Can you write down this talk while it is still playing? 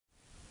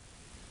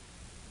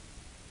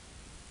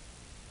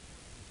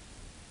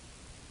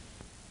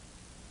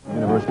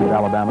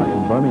University of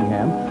Alabama in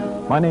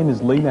Birmingham. My name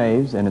is Lee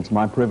Naves, and it's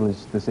my privilege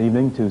this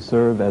evening to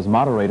serve as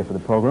moderator for the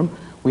program.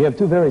 We have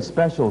two very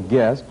special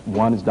guests.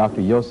 One is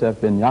Dr.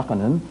 Yosef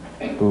Ben-Jochannan,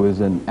 who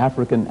is an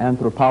African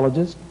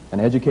anthropologist,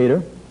 an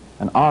educator,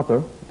 an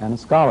author, and a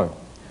scholar.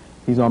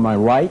 He's on my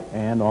right,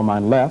 and on my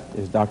left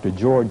is Dr.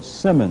 George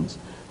Simmonds.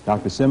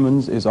 Dr.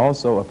 Simmonds is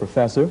also a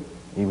professor.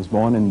 He was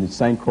born in the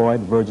St. Croix,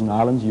 Virgin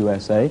Islands,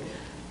 USA.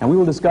 And we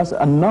will discuss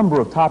a number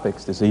of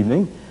topics this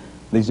evening.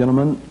 These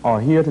gentlemen are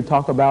here to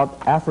talk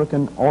about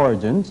African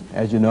origins.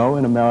 As you know,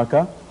 in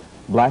America,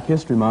 Black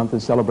History Month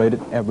is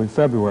celebrated every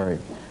February.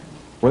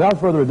 Without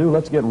further ado,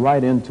 let's get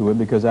right into it,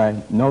 because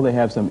I know they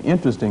have some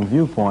interesting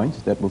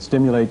viewpoints that will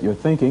stimulate your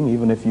thinking,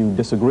 even if you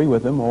disagree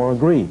with them or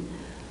agree.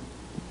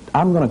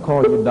 I'm going to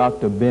call you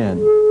Dr. Ben,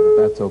 if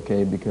that's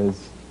okay,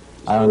 because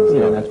I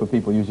understand that's what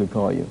people usually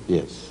call you.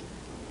 Yes.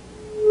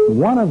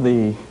 One of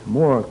the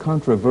more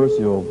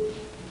controversial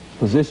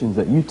positions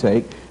that you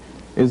take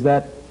is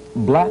that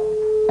black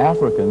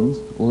Africans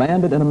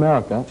landed in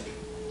America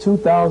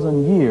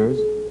 2,000 years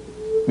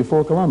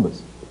before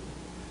Columbus.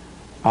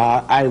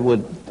 I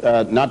would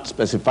not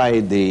specify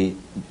the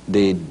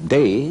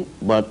day,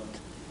 but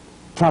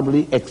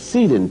probably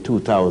exceeding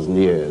 2,000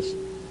 years.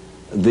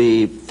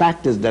 The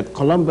fact is that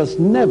Columbus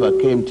never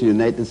came to the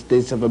United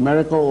States of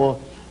America or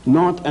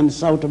North and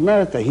South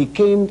America. He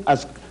came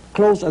as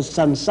close as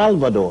San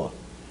Salvador.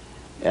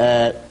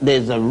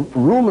 There's a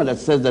rumor that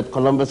says that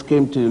Columbus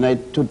came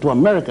to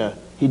America.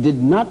 He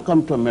did not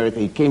come to America.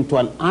 He came to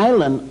an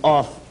island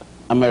of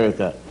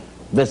America.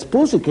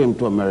 Vespucci came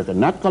to America,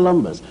 not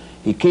Columbus.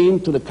 He came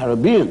to the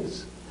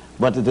Caribbeans.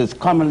 But it is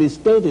commonly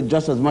stated,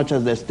 just as much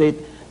as they state,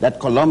 that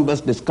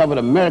Columbus discovered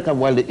America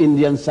while the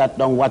Indians sat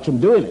down watching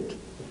him doing it.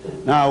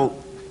 Now,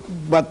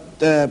 but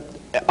the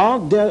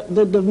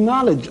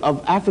knowledge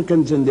of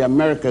Africans in the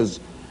Americas,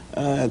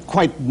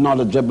 quite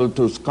knowledgeable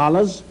to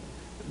scholars.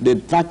 The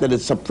fact that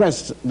it's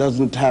suppressed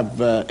doesn't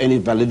have any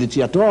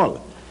validity at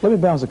all. Let me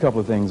bounce a couple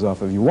of things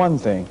off of you. One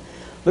thing,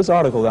 this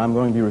article that I'm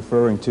going to be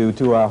referring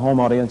to our home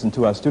audience and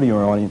to our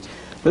studio audience,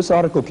 this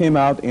article came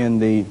out in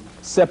the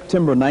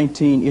September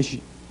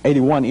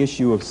 1981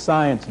 issue of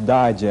Science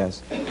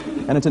Digest,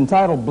 and it's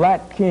entitled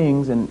Black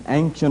Kings in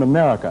Ancient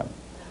America.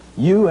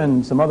 You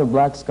and some other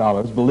black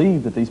scholars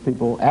believe that these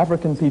people,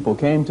 African people,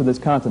 came to this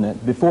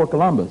continent before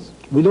Columbus.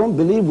 We don't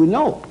believe, we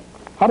know.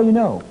 How do you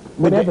know?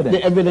 What evidence?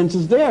 The evidence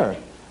is there.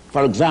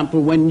 For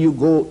example, when you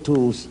go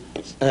to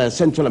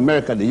Central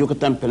America, the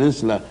Yucatan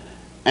Peninsula,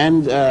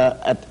 and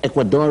at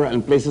Ecuador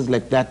and places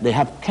like that, they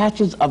have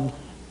caches of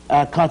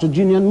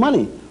Carthaginian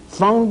money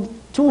found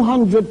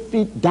 200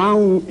 feet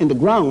down in the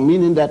ground,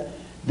 meaning that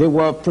there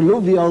were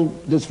pluvial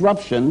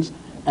disruptions,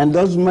 and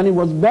those money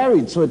was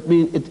buried. So it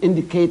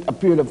indicates a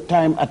period of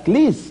time, at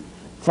least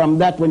from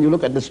that, when you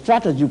look at the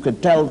stratas, you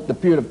could tell the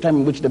period of time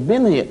in which they've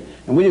been here.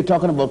 And when you're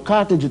talking about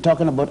Carthage, you're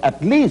talking about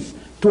at least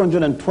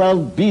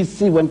 212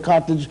 BC, when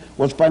Carthage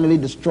was finally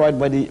destroyed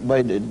by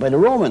the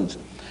Romans.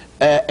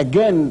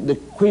 Again, the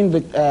Queen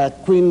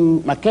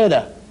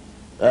Makeda,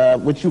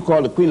 which you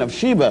call the Queen of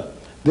Sheba,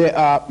 there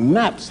are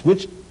maps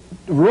which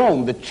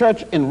Rome, the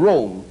church in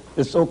Rome,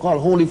 the so-called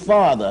Holy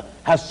Father,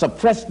 has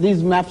suppressed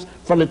these maps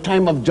from the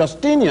time of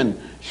Justinian,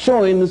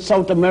 showing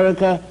South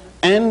America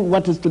and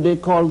what is today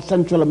called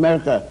Central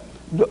America.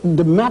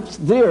 The maps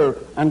there,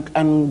 and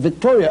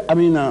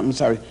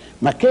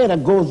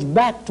Makeda goes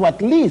back to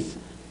at least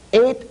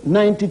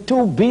 892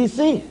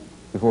 BC.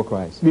 Before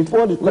Christ.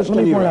 Before the Let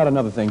me point out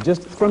another thing,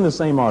 just from the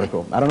same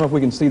article. I don't know if we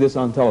can see this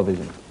on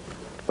television,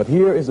 but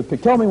here is a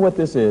picture. Tell me what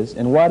this is,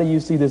 and why do you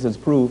see this as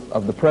proof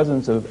of the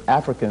presence of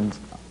Africans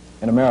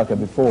in America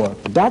before?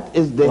 That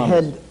is the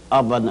Columbus. head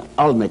of an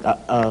Olmec.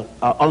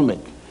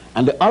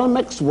 And the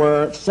Olmecs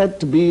were said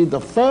to be the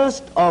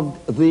first of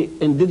the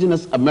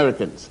indigenous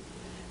Americans.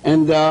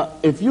 And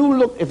if you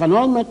look, if an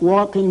Olmec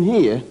walked in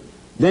here,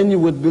 then you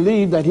would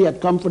believe that he had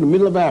come from the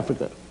middle of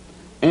Africa.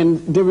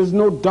 And there is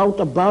no doubt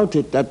about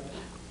it that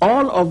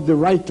all of the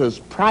writers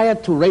prior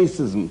to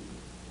racism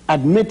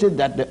admitted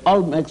that the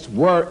Olmecs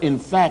were in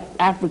fact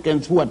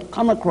Africans who had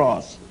come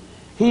across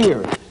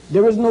here.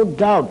 There is no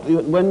doubt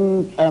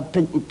when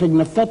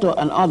Pigafetta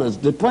and others,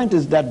 the point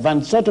is that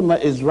Van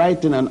Sertima is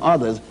writing and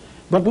others,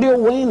 but Leo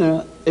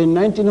Weiner in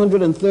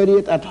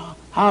 1938 at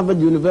Harvard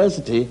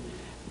University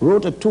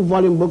wrote a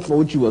 2-volume book for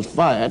which he was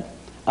fired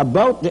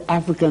about the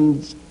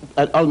Africans,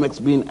 Olmecs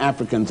being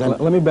Africans. And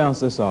let me bounce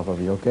this off of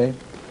you, okay?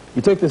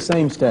 You take the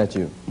same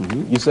statue.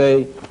 You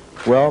say,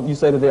 well, you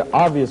say that they're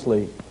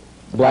obviously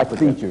black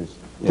features,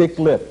 thick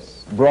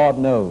lips, broad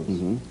nose.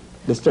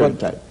 The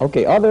stereotype. But,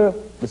 okay,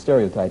 the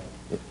stereotype.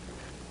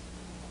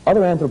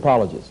 Other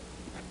anthropologists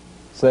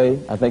say,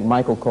 I think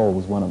Michael Cole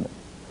was one of them,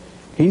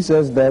 he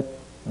says that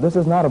this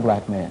is not a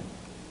black man.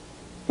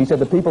 He said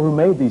the people who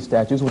made these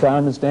statues, which I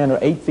understand are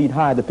 8 feet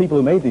high, the people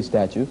who made these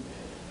statues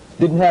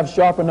didn't have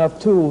sharp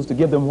enough tools to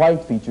give them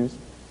white features,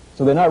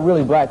 so they're not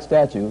really black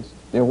statues,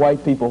 they're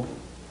white people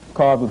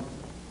carved with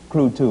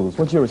crude tools.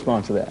 What's your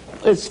response to that?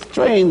 It's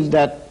strange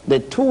that the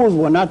tools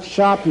were not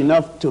sharp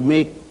enough to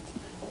make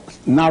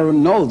narrow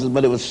noses,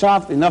 but it was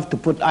sharp enough to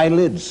put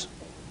eyelids.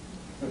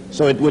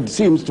 So it would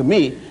seem to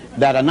me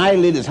that an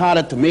eyelid is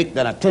harder to make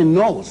than a tin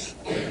nose.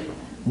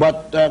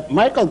 But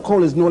Michael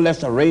Cole is no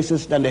less a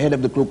racist than the head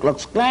of the Ku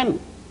Klux Klan.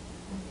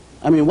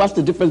 I mean, what's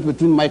the difference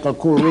between Michael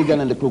Cole Reagan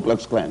and the Ku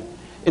Klux Klan?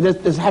 It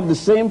have the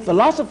same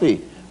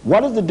philosophy.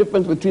 What is the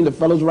difference between the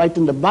fellows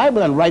writing the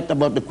Bible and write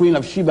about the Queen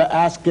of Sheba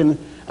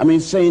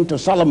saying to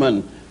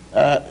Solomon,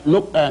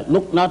 look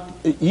not,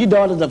 ye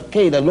daughters of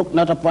Canaan, look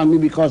not upon me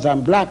because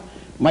I'm black.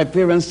 My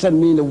parents sent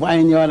me in the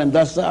vineyard and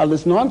thus all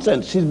this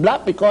nonsense. She's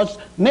black because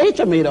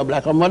nature made her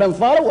black. Her mother and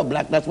father were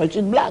black. That's why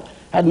she's black.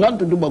 Had nothing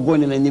to do with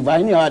going in any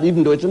vineyard,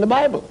 even though it's in the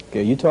Bible.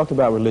 Okay, you talked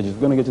about religion. We're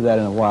going to get to that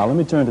in a while. Let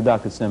me turn to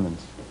Dr.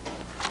 Simmonds.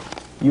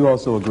 You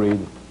also agreed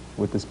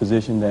with this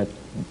position that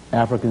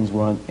Africans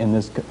were in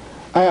this...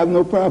 I have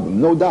no problem,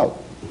 no doubt.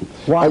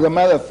 Why? As a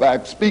matter of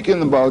fact,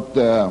 speaking about,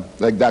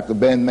 like Dr.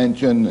 Ben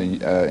mentioned,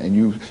 and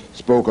you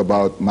spoke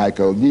about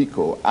Michael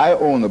Deco, I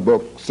own a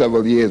book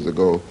several years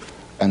ago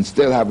and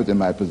still have it in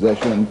my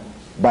possession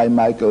by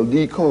Michael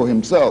Deco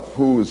himself,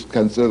 who is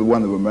considered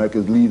one of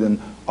America's leading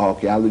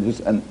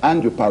archaeologists and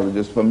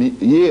anthropologists from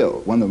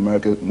Yale, one of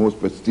America's most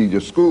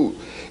prestigious schools.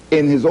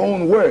 In his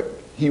own work,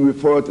 he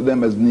referred to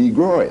them as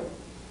Negroid.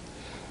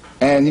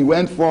 And he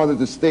went further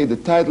to state the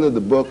title of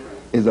the book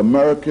is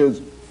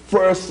America's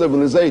First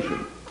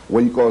Civilization,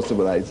 what you call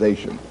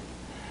civilization.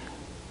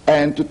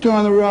 And to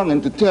turn around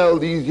and to tell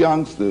these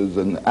youngsters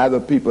and other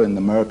people in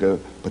America in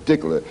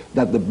particular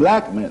that the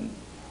black men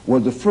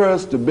was the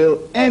first to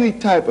build any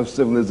type of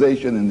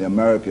civilization in the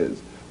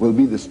Americas will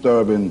be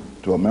disturbing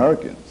to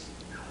Americans.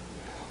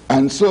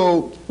 And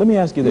so... Let me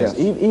ask you this.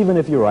 Yes. Even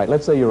if you're right,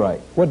 let's say you're right,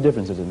 what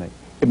difference does it make?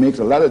 It makes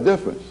a lot of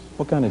difference.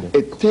 What kind of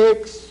difference? It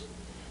takes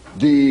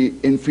the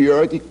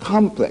inferiority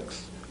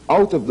complex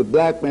out of the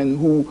black man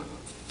who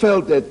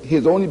felt that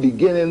his only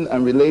beginning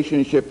and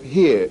relationship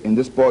here in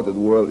this part of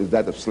the world is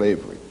that of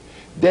slavery.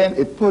 Then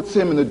it puts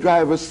him in the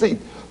driver's seat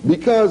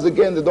because,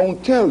 again, they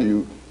don't tell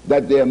you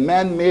that there are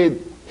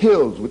man-made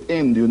hills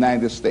within the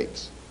United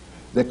States.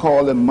 They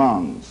call them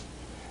mounds.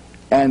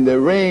 And they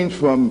range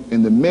from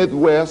in the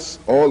Midwest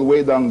all the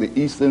way down the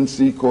eastern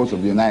seacoast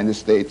of the United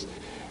States.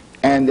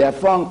 And they have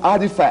found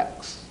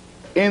artifacts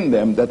in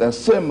them that are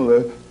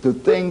similar to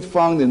things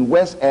found in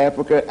West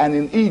Africa and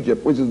in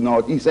Egypt, which is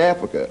Northeast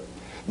Africa,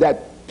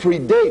 that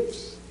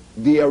predates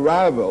the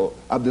arrival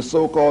of the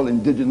so-called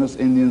indigenous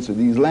Indians to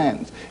these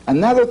lands.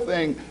 Another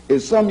thing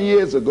is some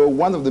years ago,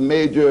 one of the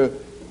major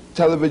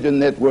television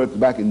networks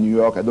back in New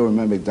York, I don't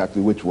remember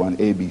exactly which one,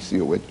 ABC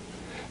or which,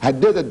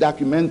 had did a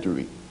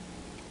documentary,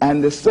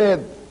 and they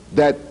said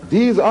that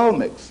these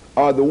Olmecs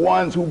are the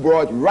ones who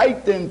brought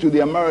right into the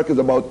Americas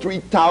about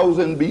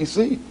 3000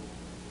 BC.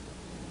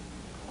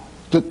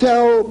 To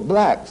tell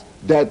blacks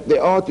that they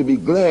ought to be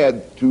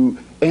glad to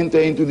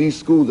enter into these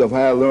schools of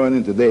higher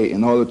learning today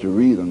in order to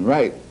read and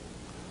write,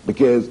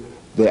 because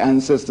their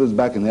ancestors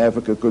back in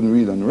Africa couldn't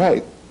read and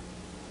write.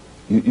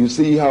 You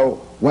see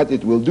what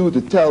it will do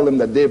to tell them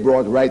that they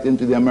brought right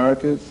into the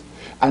Americas?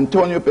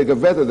 Antonio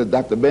Pigafetta, that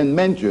Dr. Ben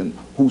mentioned,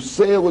 who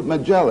sailed with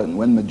Magellan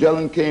when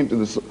Magellan came to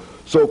the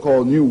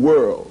so-called New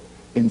World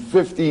in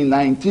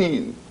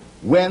 1519,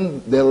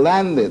 when they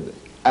landed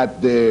at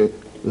the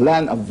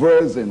land of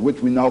Verzin, which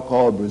we now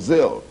call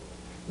Brazil,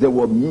 they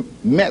were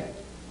met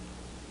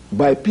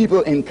by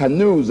people in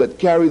canoes that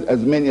carried as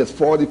many as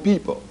 40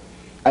 people.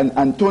 And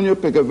Antonio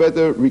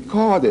Pigafetta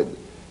recorded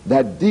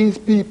that these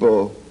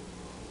people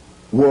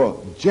were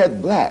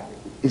jet black.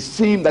 It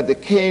seemed that they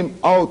came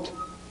out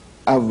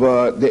of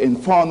the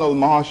infernal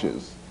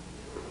marshes.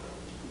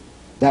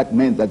 That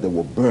meant that they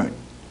were burned.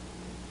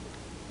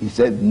 He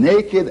said,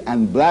 naked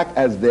and black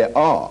as they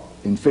are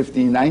in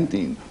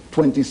 1519,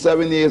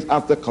 27 years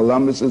after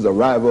Columbus's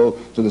arrival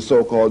to the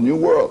so-called New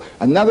World.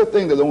 Another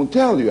thing they don't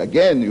tell you,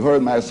 again, you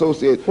heard my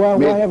associate... Well,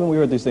 why haven't we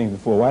heard these things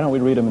before? Why don't we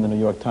read them in the New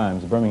York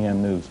Times, the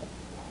Birmingham News?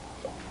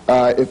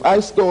 If I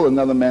stole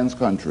another man's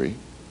country,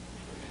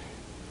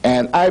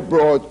 and I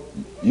brought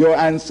your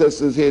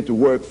ancestors here to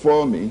work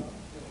for me,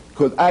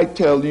 could I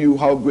tell you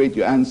how great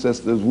your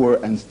ancestors were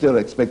and still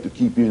expect to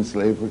keep you in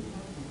slavery?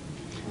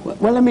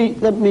 Well, let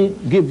me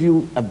give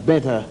you a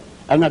better,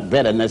 not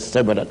better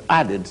necessarily, but an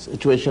added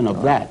situation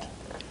of that.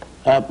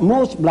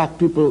 Most black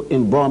people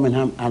in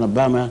Birmingham,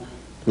 Alabama,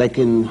 like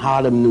in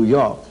Harlem, New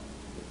York,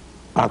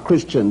 are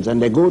Christians,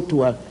 and they go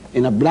to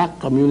in a black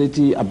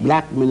community, a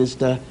black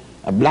minister,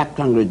 a black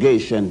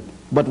congregation,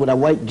 but with a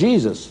white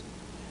Jesus,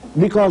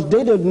 because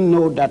they didn't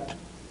know that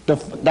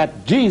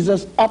that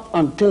Jesus, up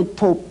until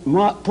Pope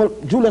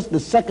Julius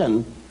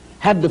II,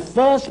 had the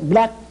first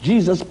black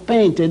Jesus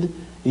painted.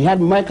 He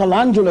had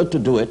Michelangelo to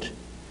do it,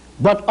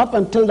 but up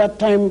until that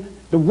time,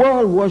 the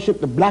world worshipped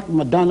the black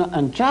Madonna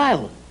and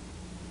Child.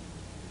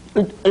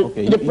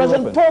 The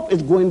present Pope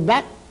is going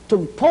back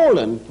to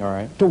Poland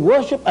to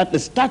worship at the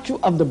statue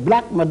of the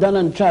black Madonna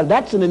and Child.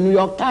 That's in the New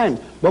York Times.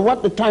 But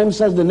what the Times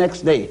says the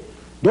next day,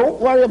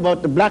 don't worry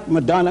about the black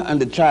Madonna and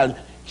the Child.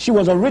 She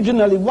was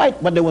originally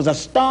white, but there was a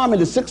storm in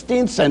the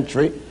 16th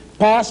century,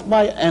 passed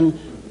by and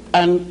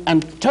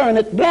turned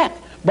it black.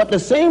 But the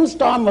same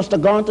storm must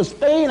have gone to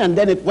Spain, and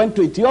then it went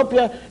to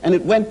Ethiopia, and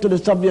it went to the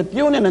Soviet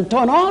Union, and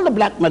turned all the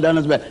black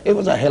Madonnas back. It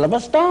was a hell of a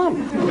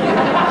storm.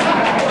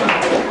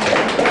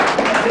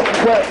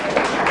 Well,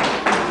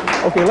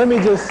 okay,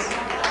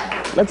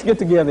 let's get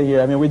together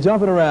here. I mean, we're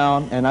jumping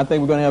around, and I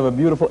think we're going to have a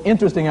beautiful,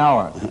 interesting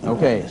hour,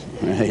 okay?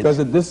 Because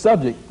this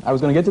subject, I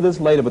was going to get to this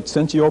later, but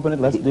since you opened it,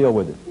 let's deal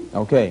with it,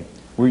 okay?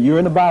 You're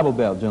in the Bible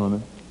Belt,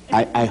 gentlemen.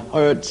 I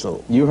heard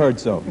so. You heard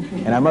so.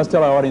 And I must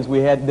tell our audience we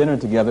had dinner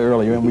together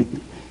earlier, and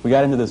we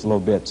got into this a little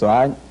bit. So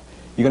you're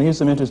going to hear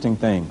some interesting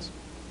things.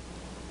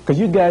 Because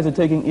you guys are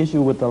taking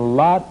issue with a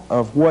lot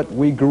of what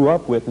we grew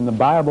up with in the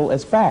Bible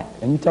as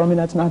fact. And you tell me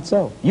that's not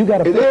so. You got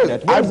to picture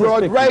that. I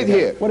brought it right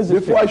here. What is it?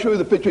 Before I show you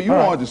the picture you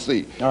wanted to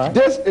see.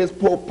 This is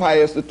Pope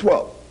Pius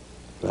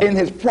XII. In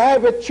his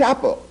private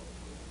chapel,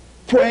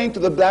 praying to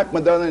the Black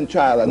Madonna and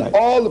Child, and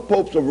all the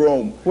popes of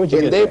Rome,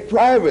 in their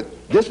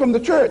private, just from the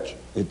church.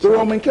 The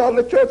Roman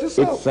Catholic Church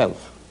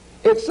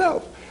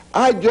itself.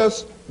 I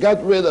just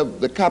got rid of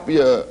the copy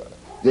of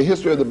the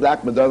history of the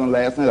Black Madonna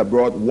last night. I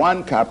brought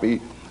one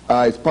copy.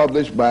 It's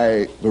published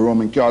by the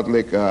Roman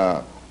Catholic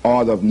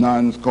order of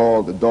nuns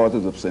called the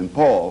Daughters of St.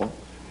 Paul.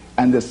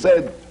 And they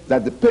said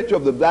that the picture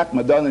of the Black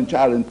Madonna and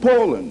Child in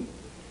Poland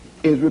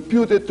is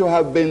reputed to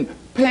have been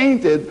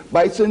painted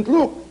by St.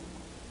 Luke.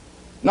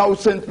 Now,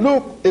 St.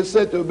 Luke is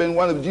said to have been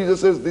one of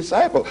Jesus'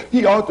 disciples.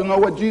 He ought to know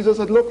what Jesus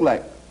had looked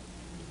like.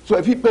 So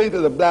if he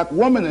painted a black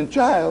woman and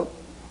child,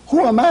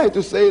 who am I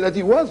to say that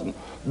he wasn't?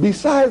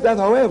 Besides that,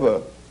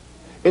 however,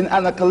 in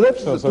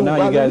Anacalypsis... So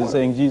now you guys are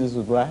saying Jesus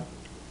was black?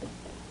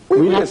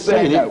 We're not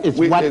saying it. It's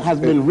what has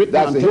been written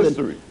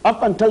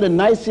up until the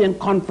Nicene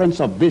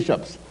Conference of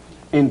Bishops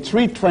in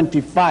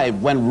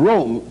 325, when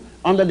Rome,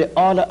 under the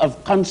order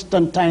of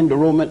Constantine, the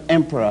Roman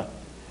emperor,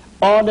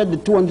 ordered the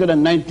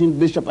 219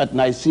 bishop at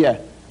Nicaea,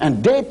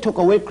 and they took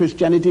away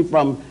Christianity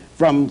from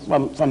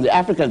the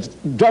Africans.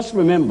 Just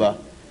remember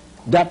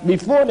that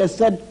before they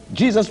said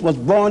Jesus was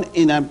born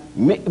in a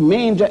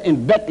manger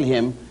in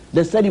Bethlehem,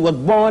 they said he was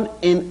born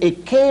in a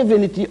cave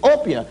in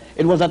Ethiopia.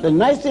 It was at the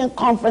Nicene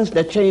Conference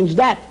they changed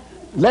that.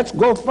 Let's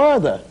go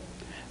further.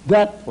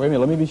 Wait a minute,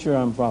 let me be sure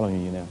I'm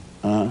following you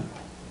now.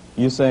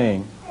 You're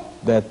saying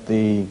that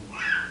the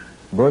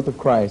birth of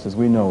Christ as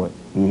we know it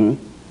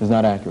is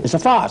not accurate. It's a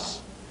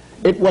farce.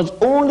 It was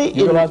only...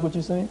 You realize what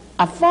you're saying?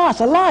 A farce,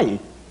 a lie.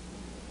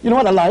 You know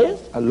what a lie is?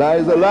 A lie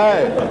is a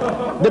lie.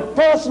 The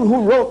person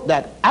who wrote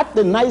that at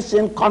the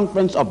Nicene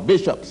Conference of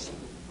Bishops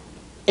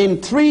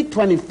in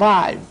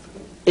 325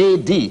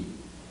 AD,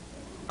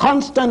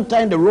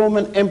 Constantine, the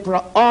Roman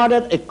emperor,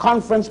 ordered a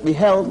conference be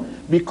held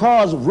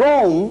because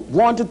Rome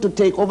wanted to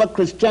take over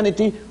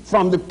Christianity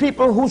from the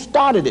people who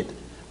started it.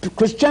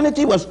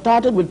 Christianity was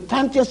started with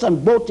Pontius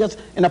and Boetius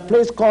in a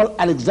place called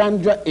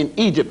Alexandria in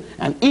Egypt.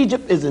 And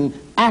Egypt is in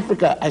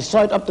Africa. I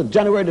saw it up to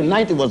January the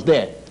 9th, it was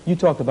there. You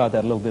talked about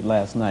that a little bit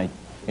last night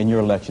in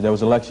your lecture. There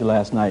was a lecture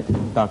last night,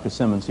 Dr.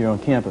 Simmonds, here on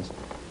campus.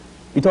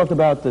 You talked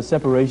about the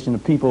separation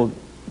of people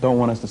don't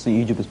want us to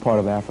see Egypt as part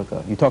of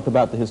Africa. You talked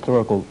about the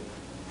historical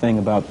thing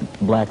about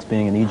blacks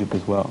being in Egypt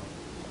as well.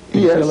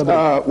 Yes,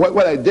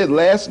 what I did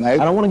last night...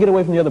 I don't want to get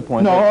away from the other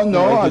point.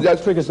 I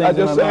just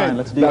saying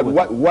that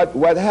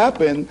what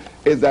happened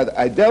is that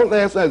I dealt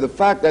last night with the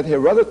fact that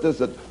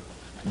Herodotus,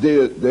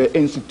 the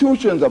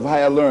institutions of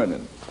higher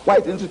learning,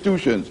 white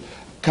institutions,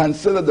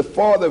 considered the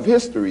father of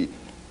history.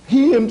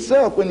 He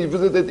himself, when he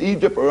visited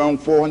Egypt around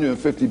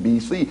 450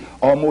 BC,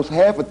 almost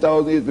half a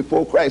thousand years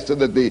before Christ, said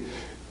that the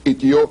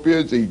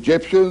Ethiopians, the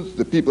Egyptians,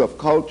 the people of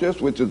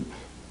cultures, which is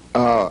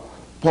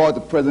part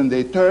of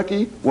present-day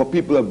Turkey, were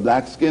people of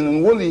black skin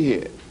and woolly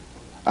hair.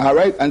 All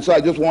right? And so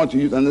I just want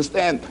you to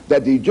understand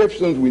that the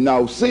Egyptians we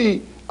now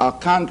see are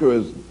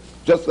conquerors,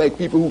 just like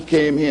people who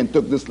came here and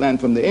took this land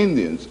from the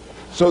Indians,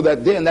 so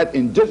that they're not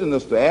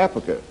indigenous to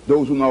Africa,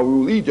 those who now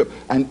rule Egypt.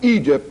 And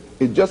Egypt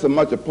is just as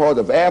much a part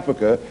of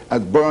Africa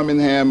as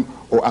Birmingham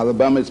or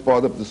Alabama is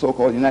part of the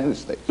so-called United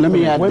States. Let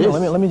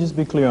me just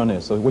be clear on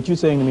this. So what you're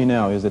saying to me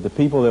now is that the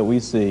people that we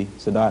see,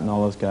 Sadat and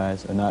all those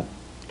guys, are not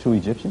true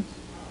Egyptians?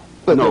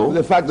 But no.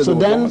 The fact that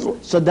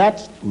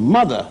Sadat's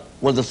mother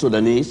was a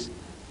Sudanese,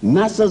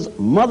 Nasser's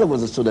mother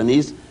was a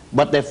Sudanese,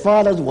 but their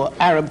fathers were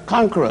Arab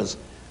conquerors.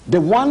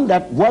 The one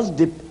that was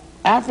the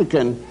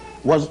African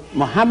was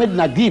Mohammed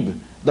Naguib,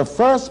 the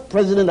first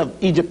president of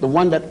Egypt, the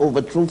one that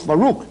overthrew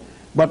Farouk.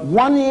 But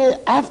 1 year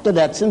after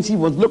that, since he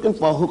was looking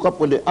for a hookup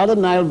with the other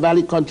Nile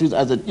Valley countries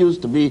as it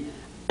used to be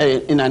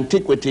in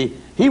antiquity,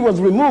 he was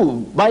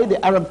removed by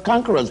the Arab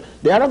conquerors.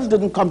 The Arabs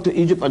didn't come to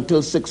Egypt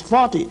until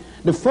 640.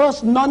 The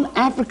first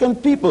non-African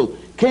people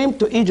came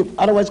to Egypt,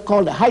 otherwise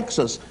called the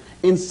Hyksos,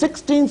 in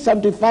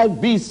 1675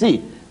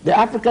 BC. The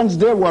Africans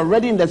there were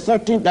already in the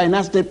 13th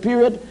dynasty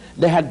period.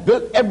 They had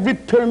built every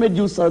pyramid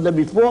you saw there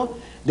before.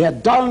 They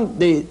had done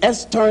the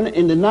S-turn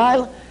in the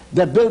Nile.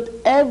 They built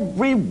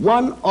every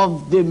one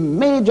of the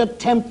major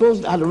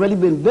temples that had already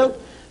been built,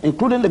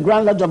 including the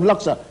Grand Lodge of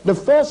Luxor. The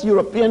first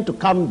European to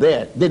come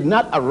there did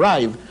not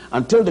arrive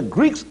until the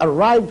Greeks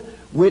arrived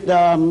with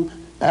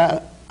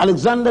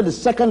Alexander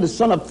II, the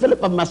son of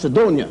Philip of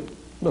Macedonia.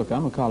 Look,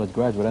 I'm a college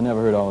graduate. I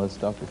never heard all this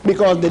stuff before.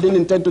 Because they didn't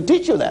intend to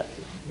teach you that.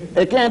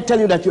 They can't tell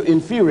you that you're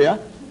inferior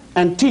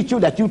and teach you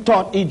that you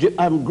taught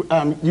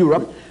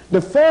Europe.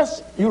 The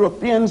first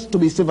Europeans to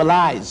be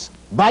civilized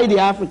by the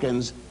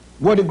Africans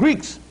were the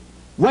Greeks.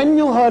 When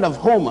you heard of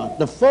Homer,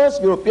 the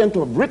first European to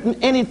have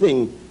written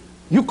anything,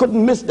 you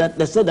couldn't miss that.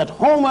 They said that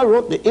Homer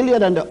wrote the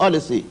Iliad and the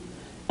Odyssey.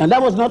 And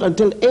that was not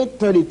until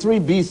 833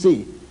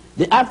 BC.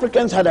 The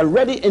Africans had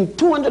already, in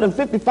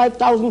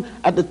 255,000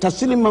 at the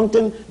Tassili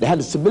Mountain, they had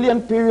the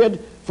Sibyllian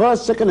period,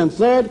 first, second, and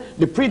third,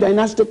 the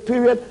pre-dynastic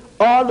period,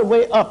 all the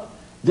way up.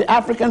 The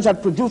Africans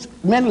had produced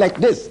men like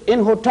this,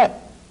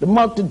 Imhotep, the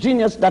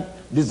multi-genius that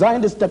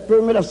designed the step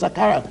pyramid of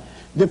Saqqara,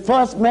 the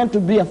first man to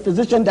be a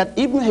physician that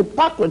even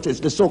Hippocrates,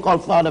 the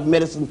so-called father of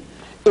medicine,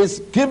 is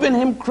giving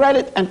him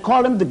credit and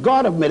call him the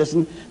god of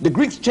medicine. The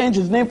Greeks changed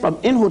his name from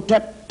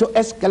Imhotep to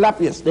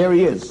Aesculapius. There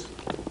he is.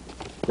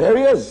 There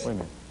he is. Wait a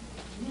minute.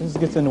 This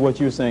gets into what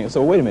you're saying.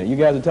 So wait a minute. You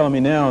guys are telling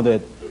me now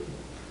that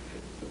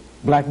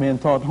black men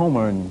taught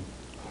Homer and...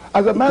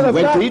 As a matter of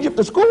went fact, to Egypt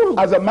to school.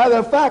 As a matter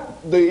of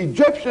fact, the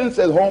Egyptians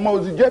said Homer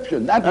was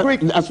Egyptian, not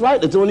Greek. That's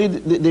right. It's only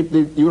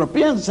the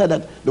Europeans said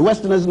that. The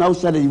Westerners now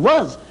said that he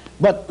was.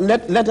 But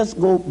let us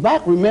go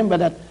back. Remember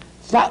that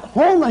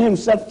Homer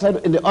himself said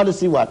in the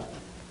Odyssey what?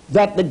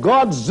 That the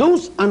gods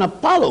Zeus and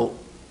Apollo,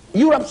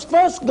 Europe's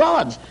first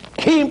gods,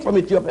 came from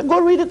Ethiopia.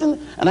 Go read it.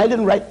 And I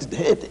didn't write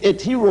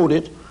it. He wrote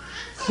it.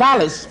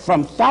 Thales,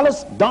 from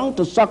Thales down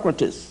to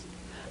Socrates.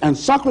 And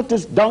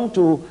Socrates down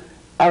to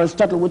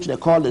Aristotle, which they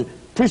call the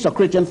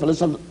pre-Socratian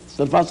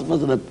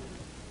philosophers and the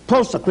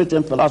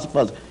post-Socratian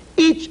philosophers.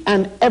 Each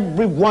and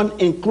every one,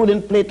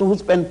 including Plato, who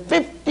spent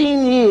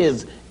 15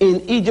 years in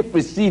Egypt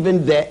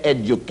receiving their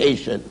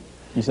education.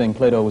 You're saying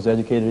Plato was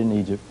educated in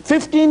Egypt?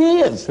 15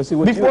 years. See,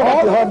 before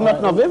that, you heard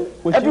nothing of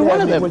him. Every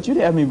one of them. What you'd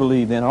have me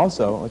believe then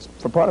also,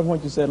 for part of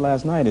what you said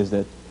last night, is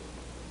that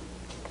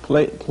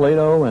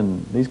Plato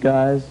and these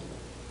guys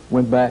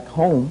went back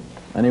home,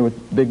 and they were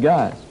big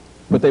guys.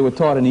 But they were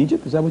taught in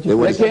Egypt? Is that what you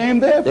said? They came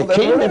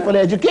there for the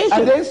education.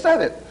 And they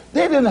said it.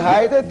 They didn't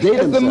hide it.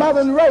 It's the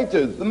modern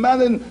writers, the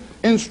modern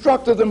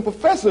instructors and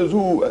professors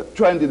who are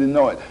trying to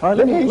deny it. Right,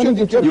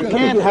 you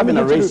can't have in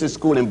a racist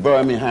school in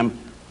Birmingham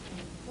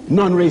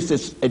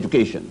non-racist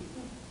education.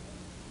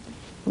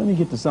 Let me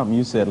get to something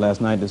you said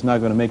last night that's not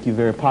going to make you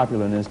very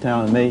popular in this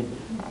town and may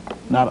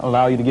not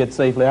allow you to get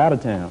safely out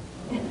of town.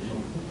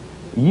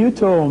 You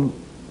told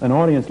an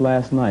audience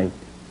last night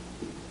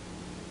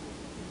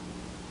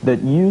that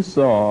you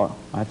saw,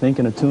 I think,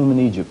 in a tomb in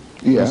Egypt.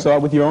 Yeah. You saw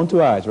it with your own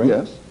two eyes, right?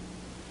 Yes.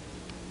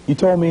 You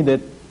told me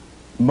that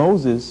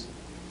Moses,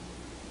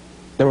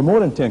 there were more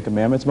than 10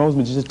 commandments.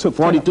 Moses just took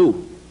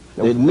 42.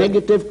 The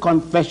negative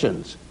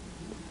confessions.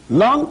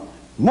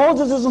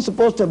 Moses isn't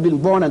supposed to have been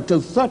born until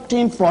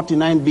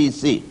 1349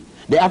 BC.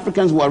 The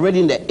Africans were already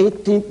in the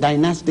 18th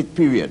dynastic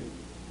period.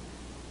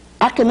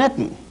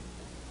 Akhenaten,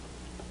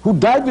 who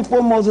died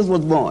before Moses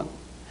was born,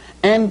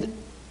 and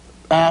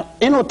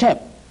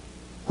Imhotep,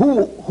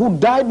 who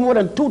died more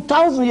than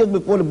 2,000 years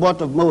before the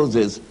birth of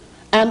Moses,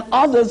 and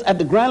others at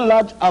the Grand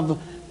Lodge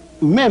of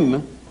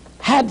Mem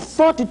had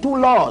 42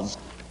 laws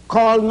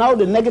called now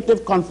the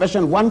negative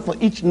confession, one for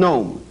each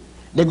nome.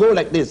 They go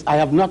like this: I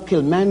have not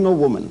killed man nor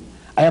woman.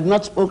 I have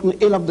not spoken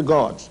ill of the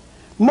gods.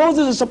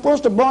 Moses is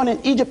supposed to be born in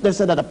Egypt, they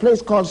said, at a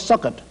place called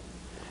Sukkot.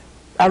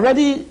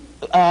 Already,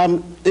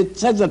 it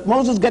says that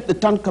Moses get the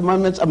 10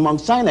 commandments of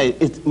Mount Sinai.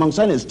 Mount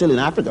Sinai is still in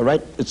Africa,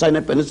 right? The Sinai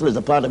Peninsula is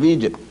a part of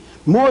Egypt.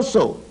 More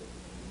so,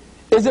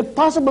 is it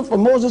possible for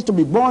Moses to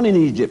be born in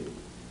Egypt,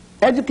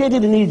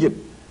 educated in Egypt?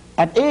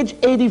 At age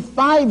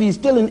 85, he's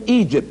still in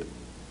Egypt,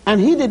 and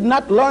he did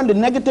not learn the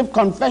negative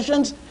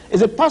confessions.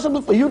 Is it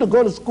possible for you to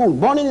go to school,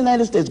 born in the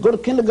United States, go to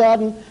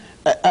kindergarten,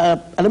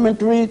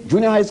 elementary,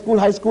 junior high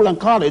school, and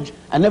college,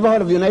 and never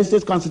heard of the United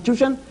States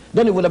Constitution?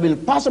 Then it would have been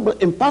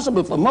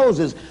impossible for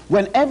Moses,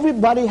 when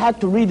everybody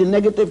had to read the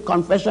negative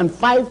confession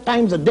 5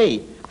 times a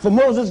day, for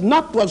Moses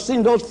not to have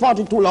seen those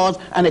 42 laws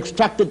and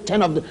extracted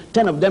 10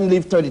 of them,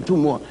 leave 32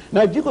 more.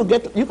 Now, if you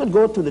could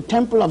go to the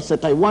temple of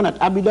Setaiwan at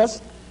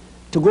Abydos,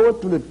 to go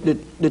to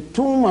the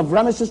tomb of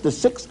Ramesses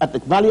VI at the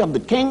Valley of the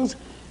Kings,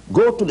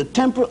 go to the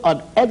temple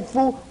of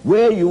Edfu,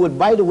 where you would,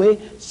 by the way,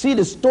 see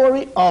the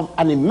story of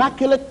an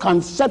immaculate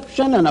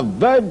conception and a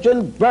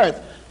virgin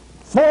birth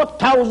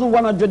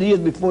 4,100 years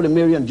before the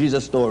Mary and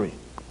Jesus story.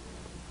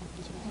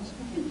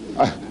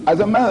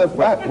 As a matter of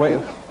fact, wait.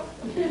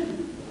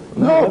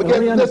 No,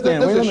 let me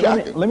understand. This is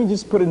shocking. Let me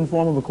just put it in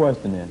form of a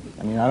question then.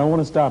 I mean, I don't want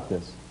to stop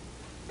this,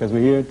 because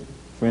we're here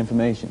for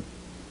information.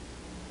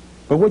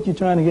 But what you're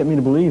trying to get me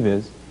to believe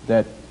is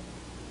that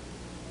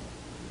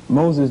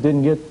Moses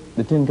didn't get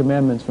the 10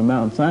 commandments from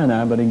Mount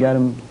Sinai, but he got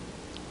them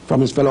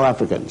from his fellow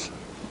Africans.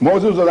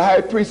 Moses was the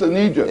high priest in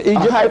Egypt, a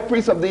high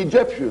priest of the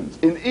Egyptians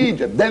in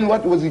Egypt. Then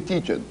what was he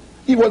teaching?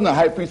 He wasn't a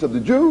high priest of the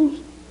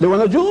Jews. There were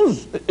no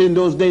Jews in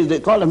those days.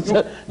 They called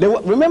them.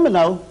 Remember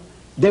now,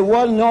 there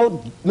were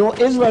no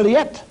Israel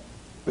yet.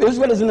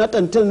 Israel is not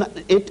until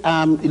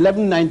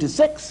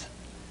 1196.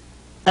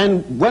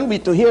 And when we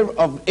to hear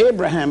of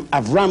Abraham,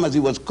 Avram as he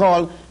was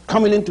called,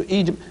 coming into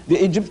Egypt.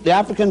 The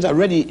Africans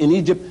already in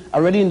Egypt,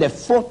 already in their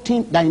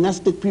 14th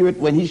dynastic period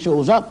when he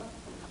shows up.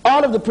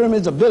 All of the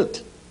pyramids are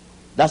built.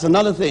 That's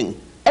another thing.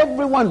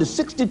 Every one, the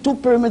 62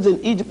 pyramids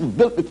in Egypt were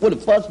built before the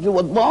first Jew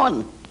was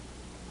born.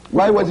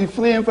 Why was he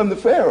fleeing from the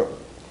Pharaoh?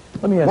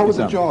 Let me ask What you was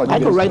the something. charge? I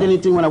could write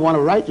anything when I want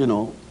to write, you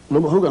know.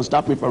 Who's going to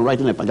stop me from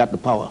writing if I got the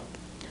power?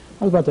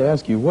 I was about to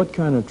ask you, what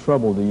kind of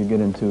trouble do you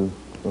get into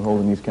for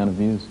holding these kind of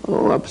views?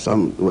 Oh,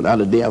 the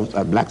other day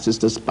a black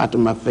sister spat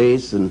in my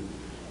face, and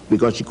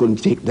because she couldn't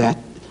take that.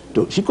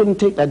 She couldn't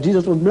take that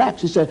Jesus was black.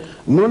 She said,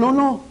 no, no,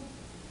 no.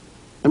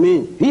 I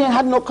mean, he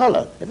had no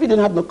color. If he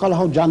didn't have no color,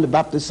 how John the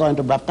Baptist saw him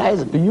to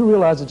baptize him? Do you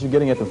realize that you're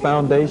getting at the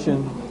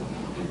foundation,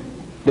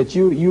 that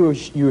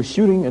you're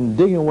shooting and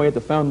digging away at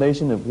the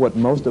foundation of what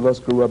most of us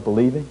grew up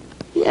believing?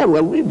 Yeah,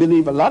 well, we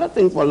believe a lot of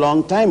things for a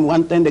long time.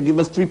 One time they give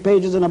us 3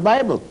 pages in the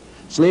Bible.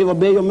 Slave,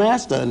 obey your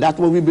master. And that's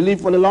what we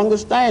believed for the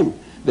longest time.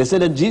 They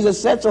said that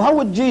Jesus said, so how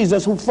would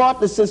Jesus, who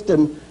fought the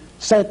system,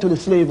 say to the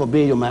slave,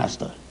 obey your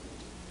master?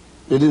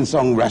 It didn't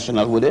sound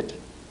rational, would it?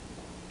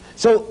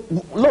 So,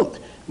 look,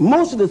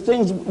 most of the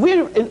things,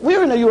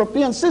 we're in a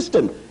European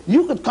system.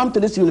 You could come to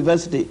this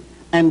university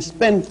and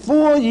spend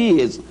 4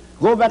 years,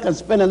 go back and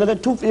spend another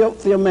 2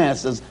 for your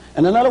master's,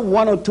 and another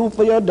 1 or 2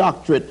 for your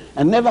doctorate,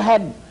 and never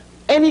had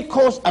any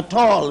course at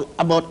all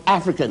about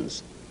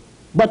Africans.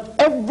 But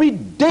every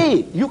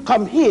day you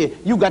come here,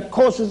 you got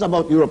courses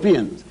about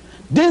Europeans.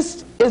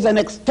 This is an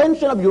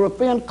extension of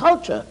European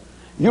culture,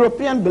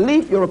 European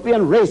belief,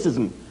 European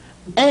racism.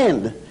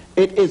 And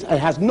it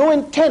has no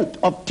intent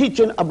of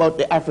teaching about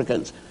the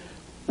Africans.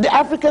 The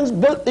Africans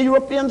built the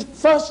Europeans'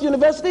 first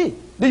university,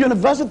 the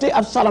University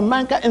of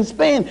Salamanca in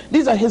Spain.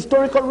 These are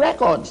historical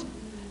records.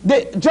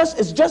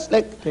 It's just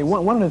like... Okay,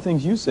 one of the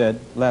things you said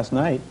last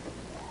night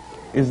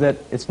is that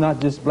it's not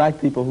just black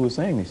people who are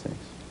saying these things.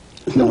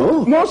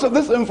 No. Most of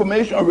this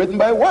information are written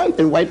by whites.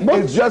 In white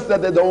books. It's just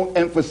that they don't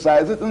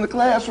emphasize it in the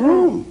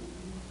classroom.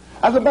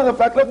 As a matter of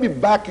fact, let me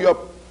back you up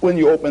when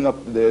you open up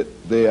the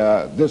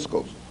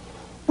discourse.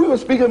 We were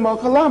speaking about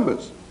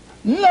Columbus.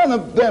 None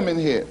of them in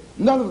here,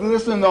 none of the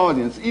listening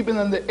audience, even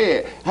in the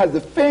air, has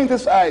the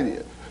faintest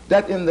idea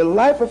that in the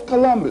life of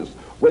Columbus,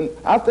 when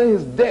after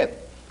his death,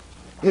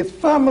 his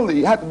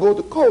family had to go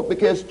to court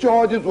because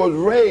charges was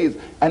raised,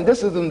 and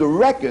this is in the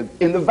record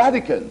in the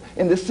Vatican,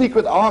 in the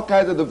secret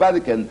archives of the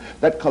Vatican,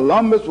 that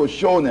Columbus was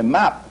shown a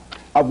map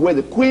of where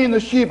the Queen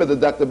of Sheba that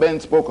Dr. Ben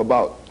spoke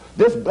about,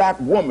 this black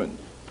woman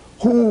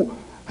who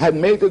had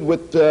mated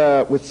with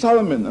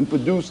Solomon and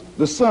produced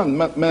the son,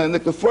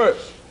 Menelik I,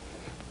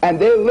 and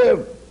they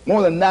lived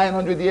more than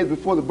 900 years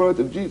before the birth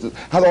of Jesus,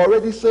 had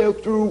already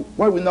sailed through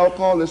what we now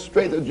call the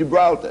Strait of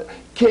Gibraltar,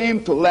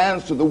 came to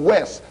lands to the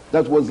west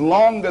that was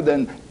longer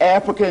than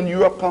Africa and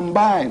Europe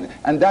combined.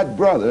 And that,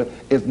 brother,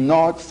 is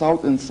North,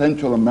 South, and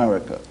Central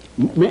America.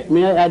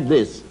 May I add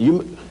this?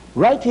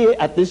 Right here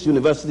at this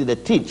university they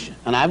teach,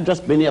 and I've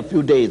just been here a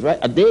few days, right?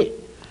 A day.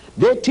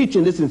 They teach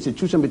in this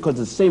institution because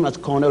it's the same as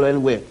Cornell or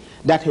anywhere,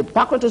 that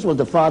Hippocrates was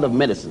the father of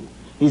medicine.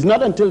 He's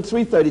not until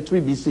 333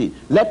 BC.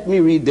 Let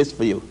me read this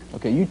for you.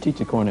 Okay, you teach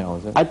at Cornell,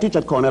 is that? I teach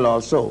at Cornell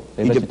also.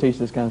 They let you teach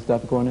this kind of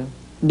stuff at Cornell?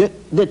 They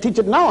teach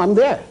it now. I'm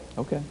there.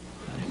 Okay.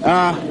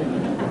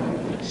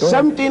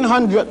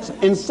 1700,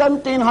 in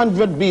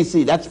 1700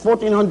 BC, that's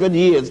 1400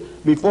 years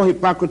before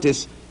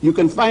Hippocrates, you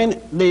can find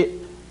the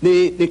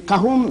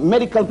Kahum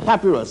medical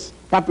papyrus.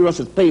 Papyrus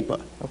is paper.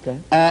 Okay.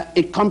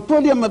 A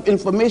compendium of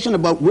information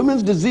about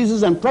women's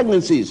diseases and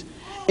pregnancies.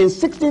 In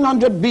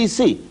 1600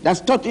 BC, that's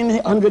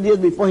 1300 years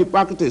before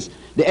Hippocrates,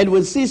 the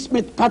Edward C.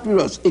 Smith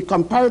Papyrus, a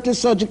comparative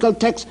surgical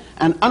text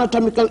and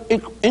anatomical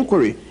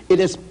inquiry. It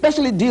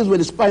especially deals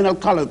with the spinal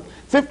column.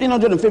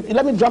 1550,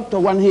 let me jump to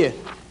one here.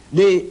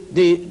 The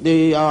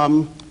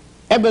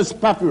Ebers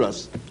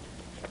Papyrus.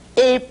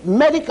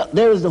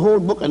 There is the whole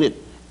book on it.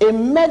 A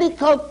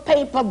medical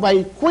paper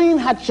by Queen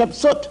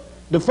Hatshepsut,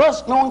 the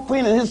first known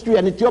queen in history,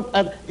 an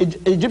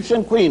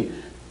Egyptian queen.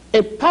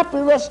 A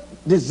papyrus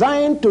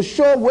designed to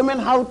show women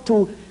how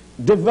to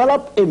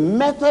develop a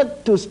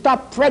method to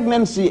stop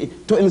pregnancy,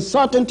 to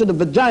insert into the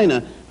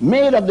vagina,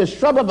 made of the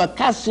shrub of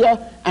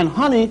acacia and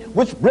honey,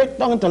 which break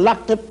down into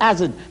lactic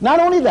acid. Not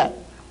only that,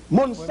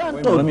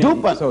 Monsanto,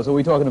 DuPont. So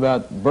we're talking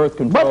about birth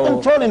control. Birth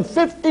control in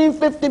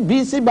 1550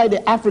 BC by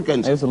the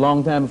Africans. It's a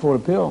long time before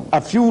the pill.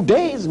 A few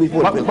days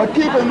before the pill. But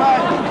keep in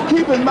mind,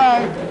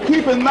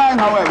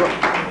 however,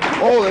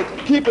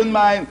 keep in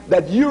mind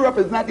that Europe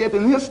is not yet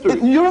in history.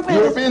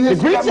 European history. The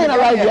Greeks ain't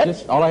arrived yet.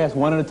 Just, all I ask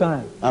one at a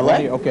time. All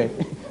right. Okay.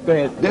 Go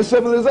ahead. Their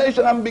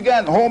civilization haven't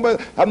begun. Homer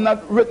have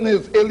not written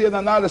his Iliad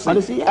and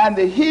Odyssey. And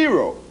the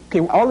hero.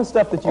 Okay, all the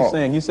stuff that you're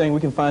saying we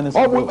can find this.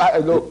 I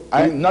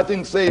ain't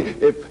nothing say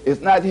if it's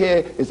not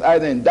here, it's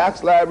either in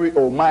Doc's library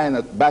or mine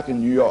back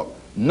in New York.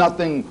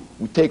 Nothing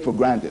we take for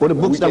granted. What the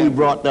books that we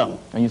brought down.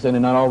 And you saying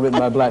they're not all written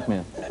by black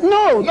men?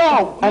 No.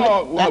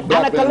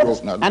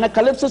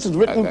 Anacalypsis is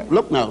written,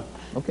 look now.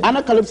 Okay.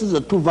 Anacalypsis is a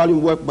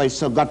 2-volume work by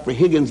Sir Godfrey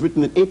Higgins,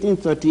 written in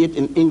 1838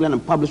 in England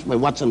and published by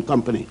Watson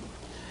Company.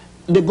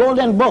 The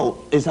Golden Bow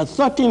is a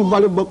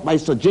 13-volume book by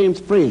Sir James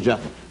Fraser,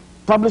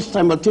 published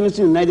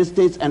simultaneously in the United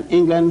States and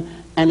England,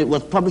 and it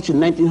was published in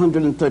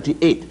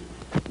 1938.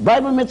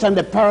 Bible Myths and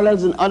Their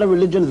Parallels in Other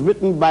Religions,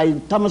 written by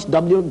Thomas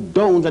W.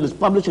 Dones, and is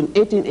published in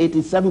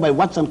 1887 by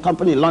Watson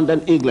Company,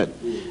 London, England.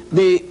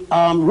 The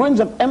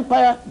Ruins of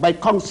Empire by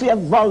Concierge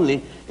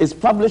Volney is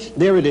published,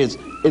 there it is.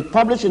 It's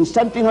published in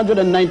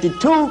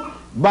 1792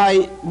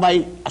 by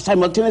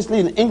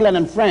simultaneously in England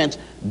and France,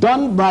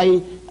 done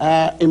by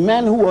a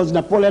man who was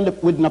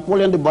with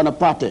Napoleon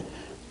Bonaparte.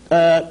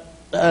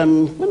 Let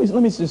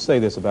me just say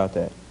this about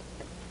that.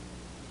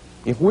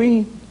 If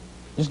we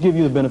just give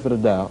you the benefit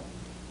of doubt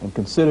and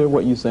consider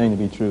what you're saying to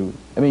be true,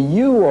 I mean,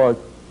 you are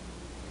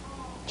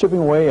chipping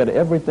away at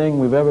everything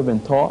we've ever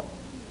been taught,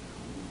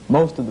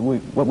 most of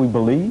what we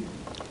believe.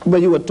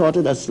 But you were taught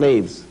it as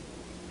slaves.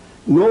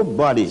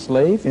 Nobody.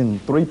 Slave in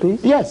 3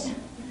 pieces? Yes.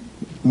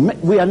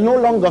 We are no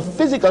longer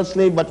physical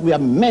slaves, but we are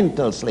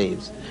mental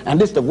slaves.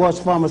 And this is the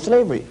worst form of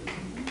slavery.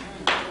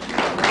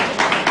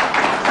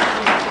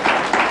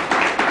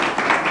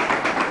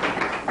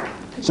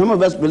 Some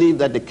of us believe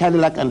that the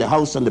Cadillac and the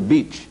house on the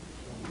beach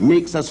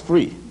makes us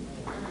free.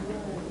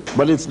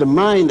 But it's the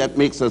mind that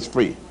makes us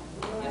free.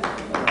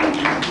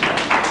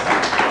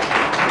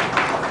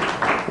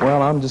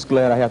 Well, I'm just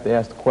glad I have to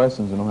ask the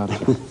questions and don't have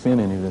to defend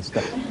any of this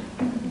stuff.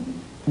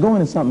 Go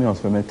into something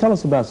else for a minute. Tell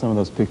us about some of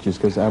those pictures,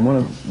 because I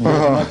want to get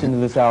as much into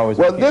this hour as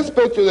Well, we can. this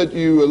picture that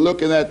you are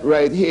looking at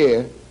right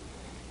here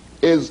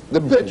is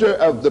the picture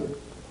of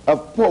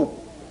Pope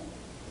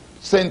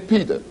St.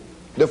 Peter,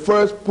 the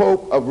first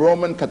Pope of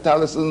Roman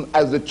Catholicism,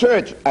 as the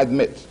church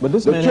admits. But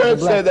this the man church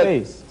has a black said that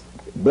face.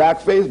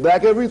 Black face,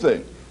 black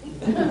everything.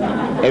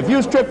 If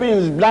you strip him,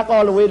 it's black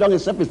all the way down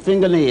except his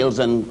fingernails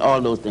and all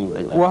those things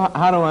like that. Well,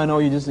 how do I know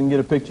you just didn't get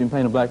a picture and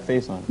paint a black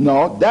face on it?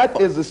 No, that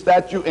is the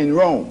statue in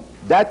Rome.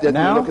 That you're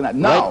looking at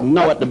now. Right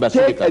now at the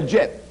Basilica. Take a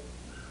jet.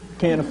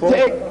 Can't afford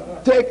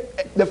it?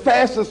 Take the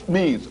fastest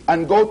means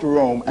and go to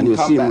Rome and You'll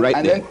come see him back right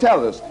and there. then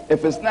tell us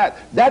if it's not.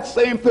 That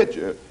same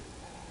picture,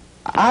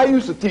 I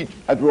used to teach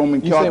at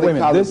Roman You say, Catholic wait a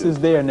minute, colleges. this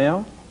is there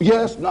now?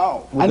 Yes,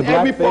 now. With And the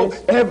black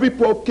every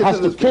pope Has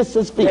kisses to kiss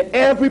his feet. Yeah,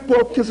 every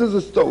pope kisses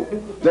his toe.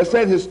 They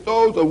said his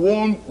toes are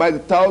worn by the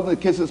thousand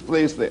kisses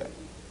placed there.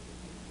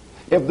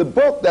 If the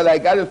book that I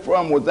got it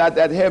from was not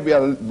that heavy,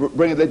 I'll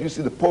bring it, let you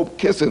see the Pope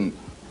kissing,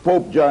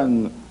 Pope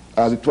John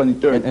the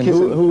 23rd And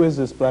kissing. who is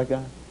this black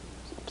guy?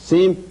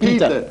 St.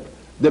 Peter.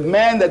 The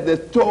man that they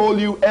told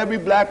you, every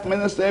black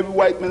minister, every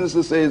white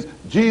minister says,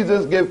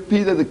 Jesus gave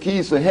Peter the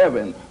keys to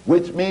heaven,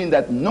 which means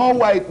that no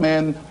white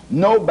man,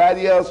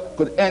 nobody else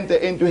could enter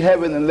into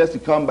heaven unless he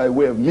come by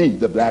way of me,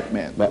 the black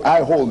man. But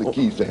I hold the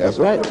keys to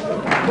heaven. That's right.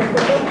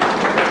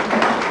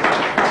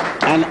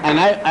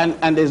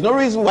 And there's no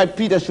reason why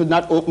Peter should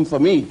not open for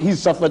me. He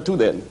suffered too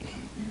then.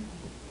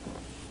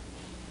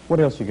 What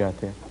else you got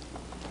there?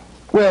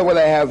 Well, what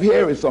I have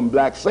here is some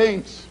black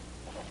saints.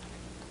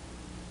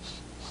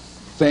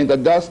 St.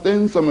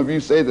 Augustine, some of you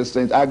say that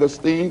St.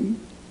 Augustine,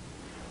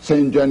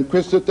 St. John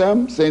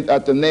Chrysostom, St.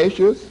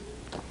 Athanasius,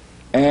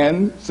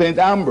 and St.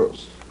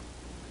 Ambrose.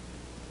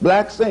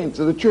 Black saints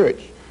of the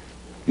church.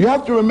 You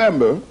have to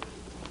remember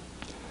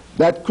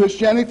that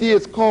Christianity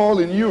is called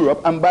in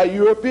Europe, and by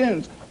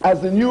Europeans, as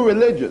the new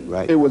religion.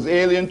 Right. It was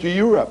alien to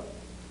Europe.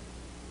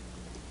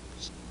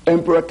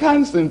 Emperor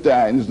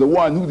Constantine is the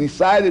one who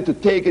decided to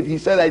take it. He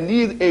said, I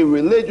need a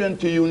religion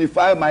to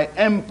unify my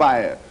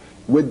empire.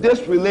 With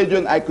this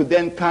religion, I could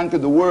then conquer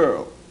the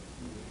world.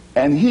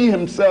 And he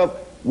himself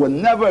was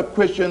never a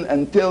Christian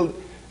until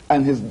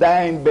on his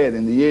dying bed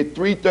in the year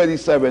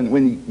 337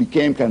 when he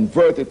became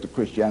converted to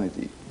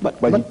Christianity. But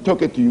he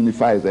took it to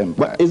unify his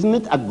empire. But isn't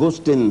it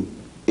Augustine,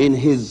 in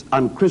his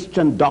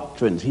unchristian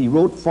doctrines, he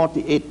wrote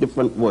 48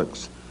 different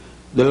works.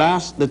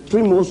 The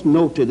three most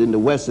noted in the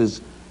West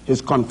is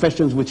his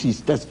Confessions, which he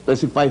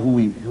specified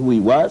who he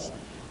was,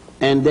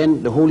 and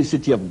then the Holy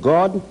City of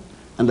God,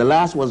 and the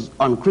last was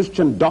on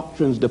Christian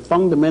doctrines, the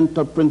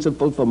fundamental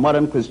principle for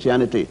modern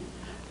Christianity.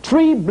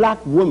 3 black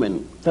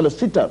women,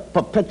 Felicita,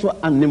 Perpetua,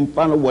 and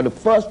Nymphana, were the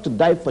first to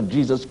die for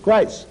Jesus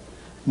Christ.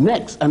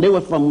 Next, and they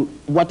were from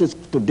what is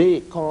today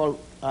called...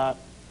 How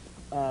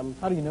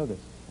do you know this?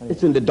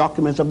 It's in the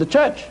documents of the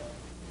church.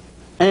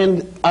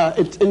 And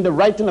it's in the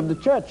writing of the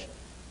church.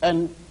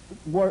 And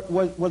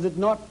was it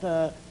not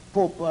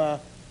Pope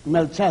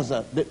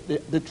Melchizedek,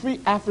 the 3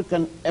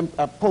 African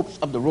popes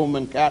of the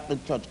Roman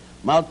Catholic Church,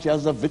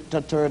 Melchizedek, Victor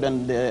III,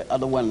 and the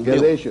other one?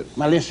 Galatius.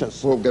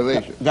 Pope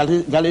Galatius.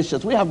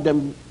 Galatius. We have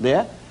them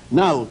there.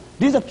 Now,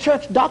 these are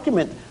church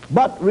documents.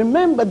 But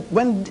remember,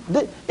 when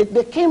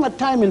there came a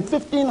time in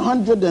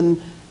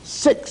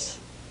 1506,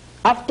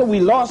 after we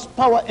lost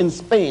power in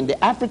Spain,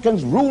 the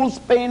Africans ruled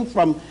Spain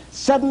from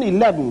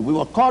 711. We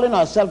were calling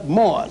ourselves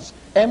Moors,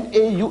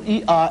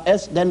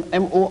 M-A-U-E-R-S, then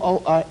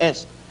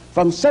M-O-O-R-S.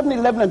 From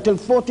 711 until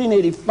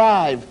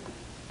 1485,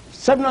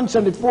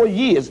 774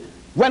 years,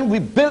 when we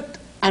built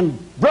and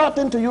brought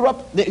into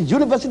Europe the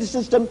university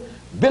system,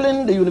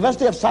 building the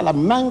University of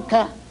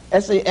Salamanca,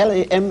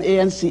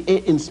 S-A-L-A-M-A-N-C-A,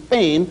 in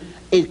Spain,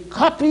 a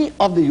copy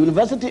of the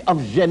University of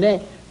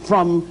Genève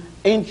from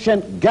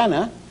ancient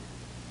Ghana,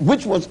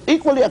 which was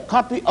equally a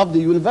copy of the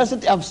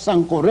University of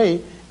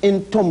Sankore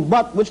in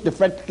Tombouctou, which the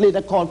French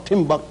later called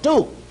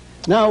Timbuktu.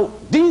 Now,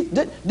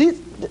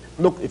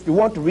 look, if you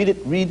want to read it,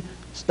 read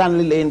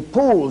Stanley Lane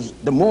Poole's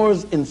The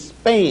Moors in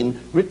Spain,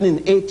 written in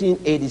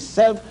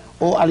 1887,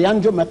 or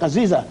Alejandro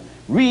Macaziza.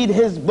 Read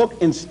his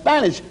book in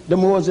Spanish, The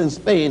Moors in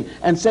Spain,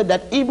 and said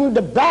that even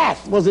the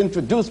bath was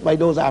introduced by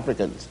those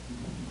Africans.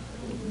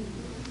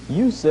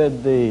 You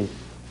said the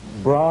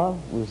bra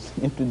was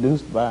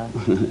introduced by...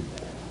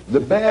 The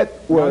bath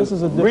was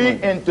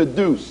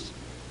reintroduced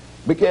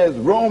because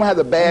Rome had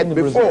a bath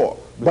before,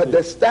 but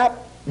they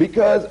stopped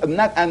because of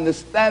not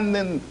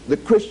understanding the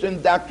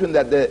Christian doctrine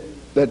that the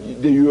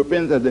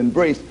Europeans had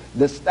embraced.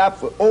 They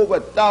stopped for over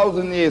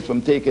 1,000 years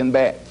from taking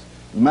baths.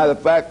 As a matter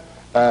of fact,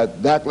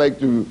 Doc like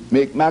to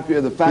make mockery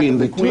of the fact that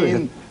the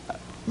Queen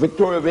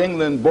Victoria of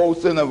England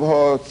boasting of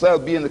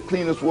herself being the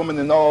cleanest woman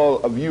in all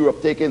of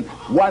Europe, taking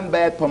 1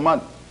 bath per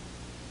month.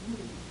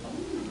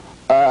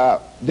 I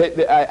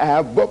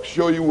have books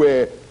show you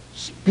where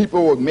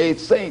people were made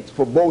saints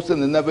for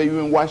boasting and never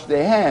even washed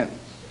their hands.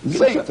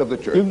 Saints of the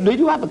church. Did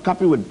you have a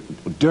copy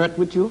with dirt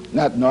with you?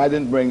 No, I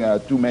didn't bring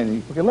too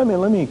many. Okay, let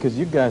me, because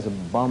you guys are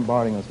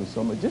bombarding us with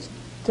so much. Just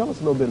tell us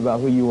a little bit about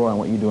who you are and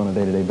what you do on a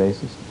day-to-day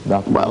basis,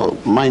 Doctor. Well,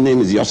 my name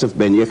is Yosef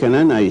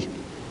Ben-Jochannan. I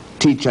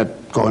teach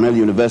at Cornell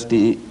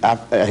University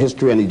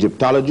History and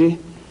Egyptology.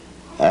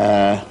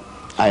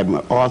 I'm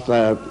an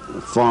author,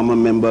 former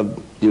member of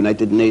the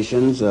United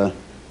Nations,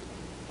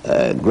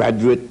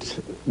 graduate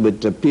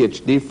with a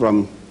PhD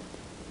from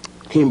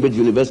Cambridge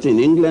University in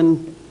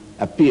England,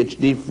 a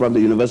PhD from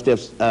the University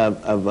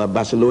of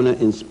Barcelona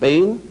in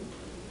Spain.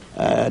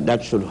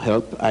 That should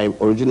help. I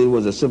originally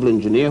was a civil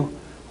engineer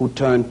who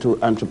turned to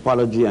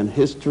anthropology and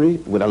history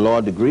with a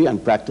law degree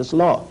and practiced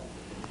law.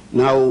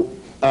 Now,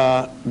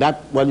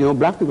 well, you know,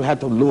 black people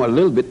had to know a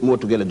little bit more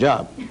to get a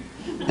job.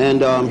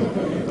 And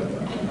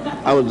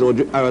I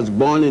was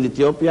born in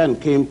Ethiopia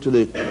and came to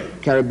the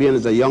Caribbean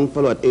as a young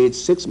fellow at age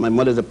 6. My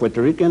mother's a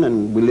Puerto Rican,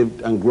 and we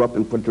lived and grew up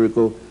in Puerto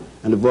Rico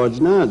and the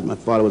Virgin Islands. My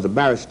father was a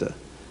barrister.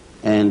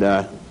 And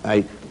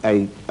I,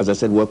 as I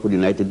said, worked with the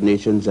United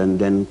Nations and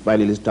then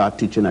finally started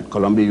teaching at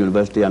Columbia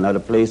University and other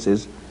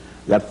places.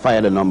 Got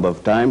fired a number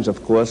of times,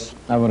 of course.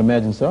 I would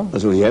imagine so.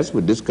 So yes,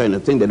 with this kind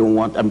of thing, they don't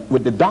want,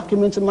 with the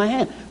documents in my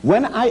hand.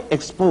 When I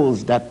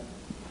exposed that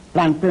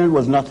Planned Parenthood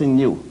was nothing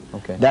new,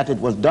 that it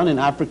was done in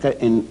Africa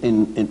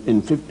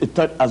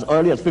as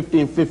early as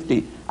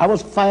 1550, I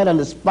was fired on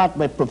the spot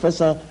by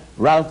Professor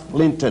Ralph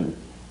Linton.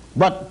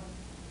 But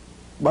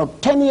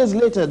about 10 years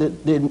later,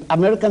 the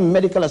American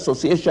Medical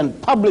Association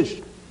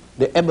published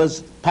the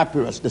Ebers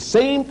Papyrus, the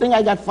same thing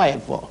I got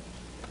fired for.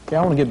 Okay,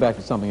 I want to get back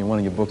to something in one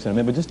of your books in a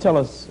minute, but just tell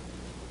us,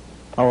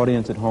 our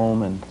audience at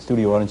home and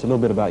studio audience, a little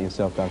bit about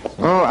yourself, Dr. Simmonds.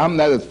 Oh, I'm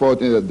not as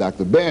fortunate as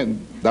Dr. Ben.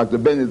 Dr.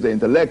 Ben is the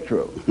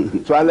intellectual,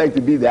 so I like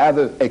to be the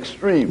other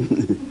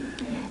extreme.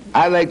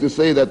 I like to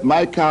say that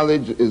my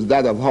college is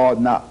that of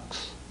hard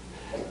knocks,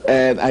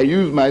 and I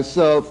use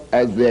myself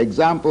as the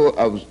example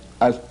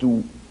as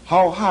to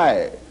how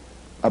high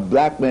a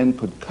black man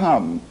could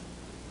come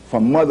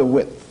from mother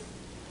wit.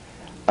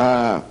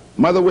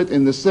 Mother wit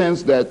in the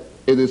sense that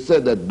it is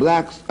said that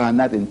blacks are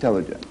not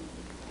intelligent.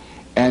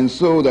 And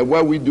so that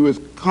what we do is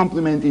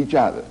complement each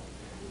other.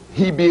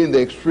 He being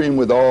the extreme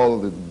with all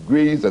the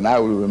degrees, and I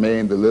will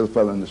remain the little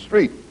fellow in the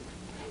street.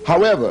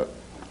 However,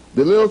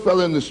 the little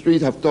fellow in the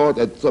street have taught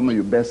at some of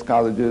your best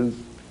colleges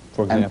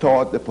and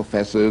taught the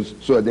professors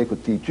so that they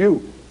could teach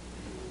you.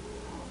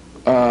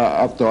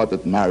 I've taught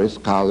at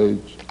Marist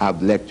College.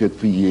 I've lectured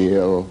for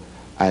Yale.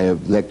 I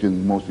have lectured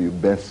in most of your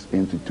best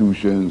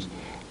institutions.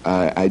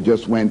 I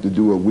just went to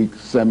do a week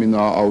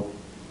seminar out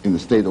in the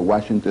state of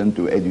Washington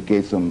to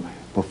educate some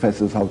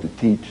professors how to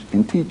teach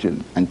in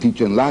teaching and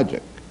teaching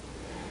logic.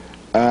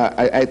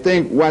 I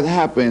think what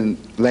happened,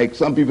 like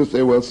some people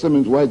say, well,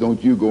 Simmonds, why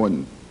don't you go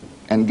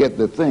and get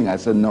the thing? I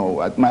said,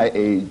 no, at my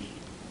age,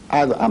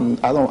 I'm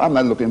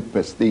not looking for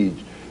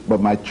prestige,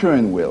 but my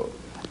churn will.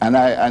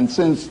 And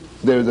since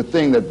there's a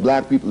thing that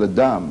black people are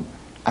dumb,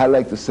 I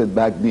like to sit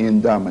back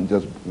being dumb and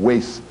just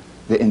waste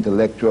the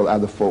intellectual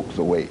other folks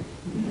away.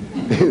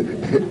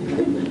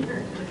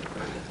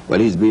 Well,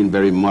 he's being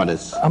very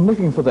modest. I'm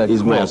looking for that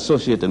He's quote. my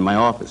associate in my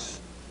office.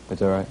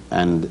 That's all right.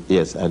 And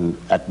yes, and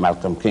at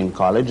Malcolm King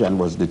College, and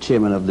was the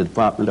chairman of the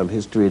Department of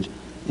History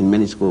in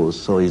many schools,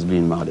 so he's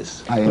being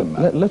modest. I am.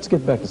 Let's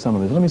get back to some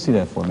of this. Let me see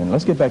that for a minute.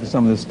 Let's get back to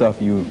some of this stuff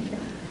we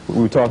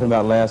were talking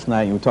about last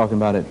night, you were talking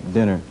about at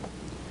dinner.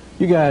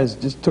 You guys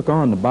just took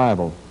on the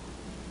Bible.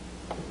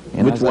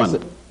 And which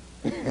one?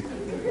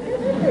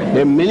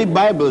 There are many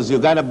Bibles. You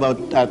got about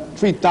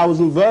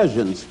 3,000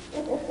 versions.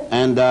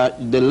 And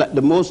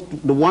the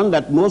one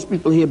that most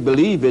people here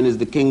believe in is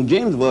the King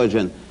James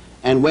Version.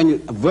 And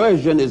when a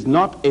version is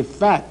not a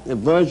fact, a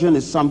version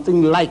is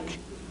something like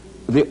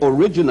the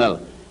original.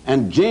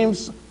 And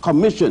James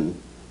commissioned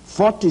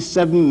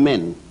 47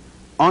 men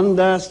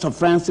under Sir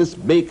Francis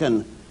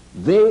Bacon.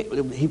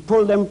 He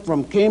pulled them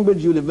from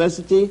Cambridge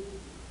University,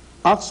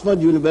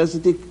 Oxford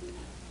University,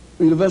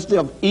 University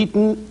of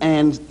Eton,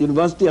 and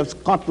University of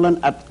Scotland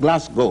at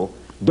Glasgow.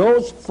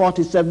 Those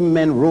 47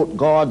 men wrote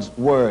God's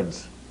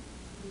words.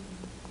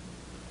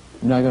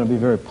 You're not going to be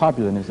very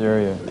popular in this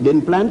area. I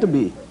didn't plan to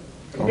be.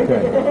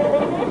 Okay.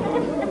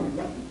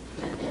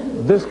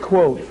 This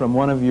quote from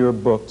one of your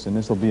books, and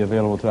this will be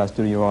available to our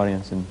studio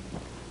audience, and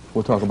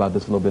we'll talk about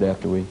this a little bit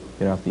after we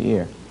get off the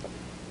air.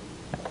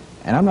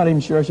 And I'm not even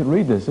sure I should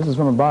read this. This is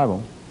from a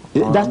Bible.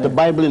 That's the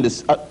Bible in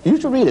this.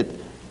 You should read it.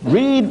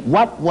 Read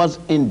what was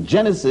in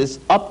Genesis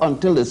up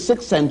until the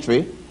 6th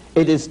century.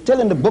 It is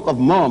still in the Book of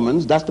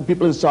Mormons. That's the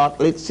people in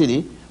Salt Lake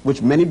City,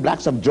 which many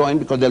blacks have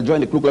joined because they'll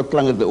join the Ku Klux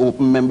Klan as the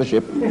open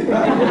membership.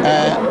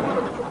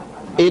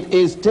 It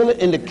is still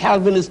in the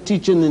Calvinist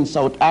teaching in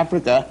South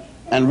Africa.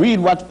 And read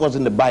what was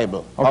in the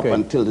Bible up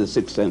until the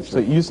 6th century. So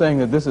you're saying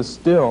that this is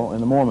still in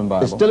the Mormon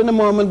Bible? It's still in the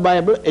Mormon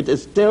Bible. It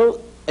is still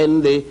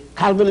in the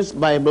Calvinist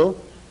Bible.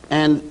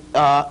 And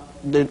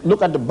they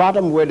look at the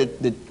bottom where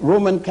the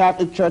Roman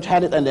Catholic Church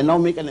had it, and they now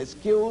make an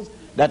excuse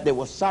that they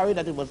were sorry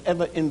that it was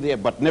ever in there,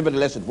 but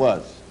nevertheless it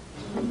was.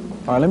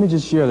 All right, let me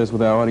just share this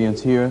with our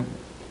audience here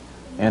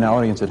and our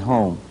audience at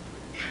home.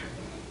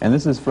 And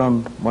this is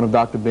from one of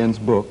Dr. Ben's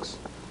books.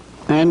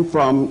 And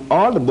from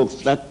all the books,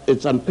 that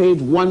it's on page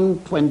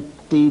 120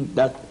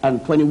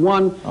 and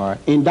 21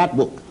 in that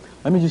book.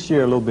 Let me just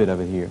share a little bit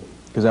of it here,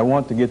 because I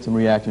want to get some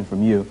reaction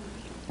from you,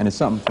 and it's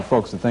something for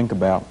folks to think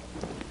about.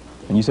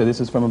 And you say this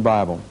is from a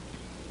Bible.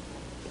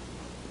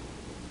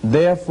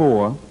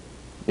 Therefore,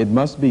 it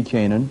must be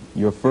Canaan,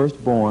 your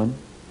firstborn,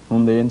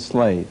 whom they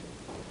enslave.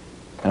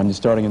 And I'm just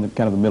starting in the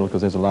kind of the middle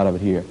because there's a lot of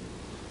it here.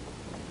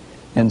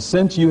 And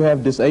since you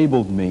have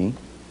disabled me,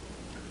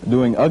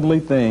 doing ugly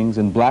things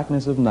in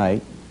blackness of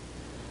night,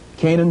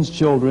 Canaan's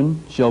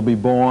children shall be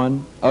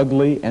born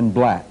ugly and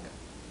black.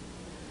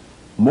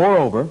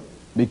 Moreover,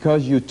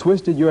 because you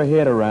twisted your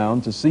head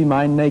around to see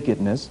my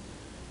nakedness,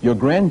 your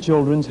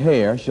grandchildren's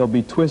hair shall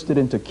be twisted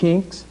into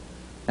kinks,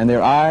 and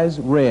their eyes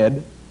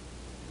red.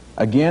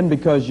 Again,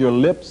 because your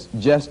lips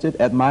jested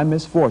at my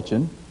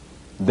misfortune,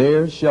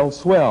 theirs shall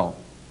swell.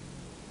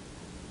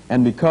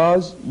 And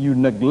because you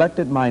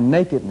neglected my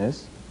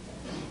nakedness,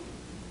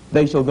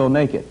 they shall go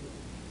naked.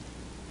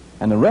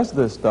 And the rest of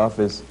this stuff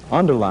is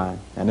underlined.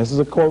 And this is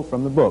a quote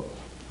from the book.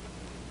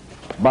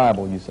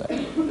 Bible, you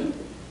say.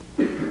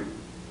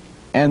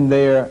 And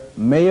their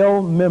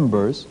male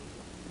members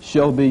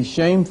shall be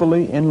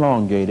shamefully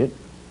elongated.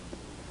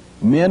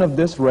 Men of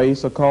this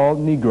race are called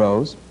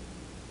Negroes.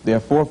 Their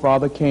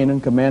forefather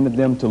Canaan commanded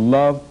them to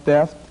love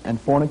theft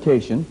and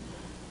fornication,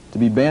 to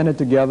be banded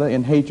together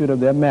in hatred of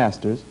their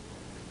masters,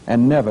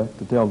 and never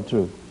to tell the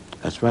truth.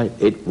 That's right.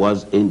 It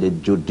was in the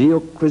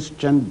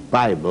Judeo-Christian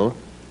Bible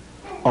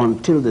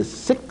until the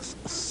 6th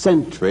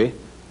century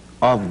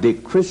of the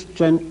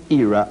Christian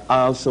era,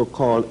 also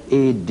called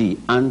AD,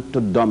 Anno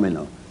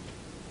Domini.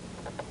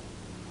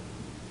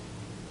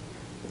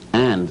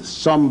 And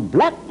some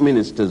black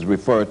ministers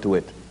refer to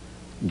it.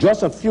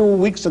 Just a few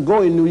weeks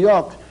ago in New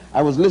York,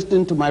 I was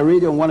listening to my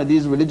radio on one of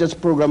these religious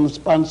programs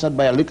sponsored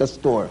by a liquor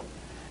store.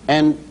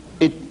 And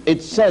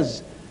it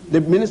says,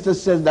 the minister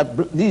says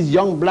that these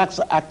young blacks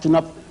are acting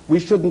up. We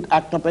shouldn't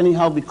act up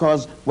anyhow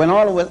because when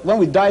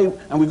we die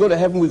and we go to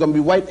heaven, we're going to be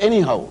white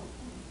anyhow.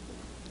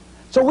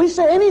 So we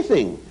say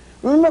anything.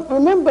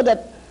 Remember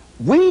that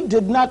we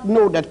did not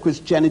know that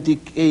Christianity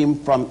came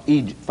from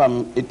Egypt,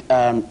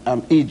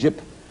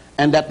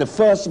 and that the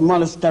first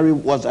monastery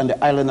was on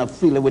the island of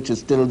Philae, which is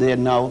still there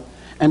now,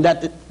 and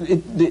that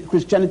the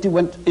Christianity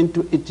went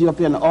into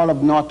Ethiopia and all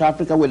of North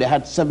Africa, where they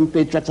had 7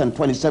 patriarchs and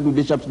 27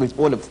 bishops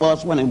before the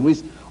first one in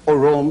Greece or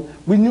Rome.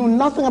 We knew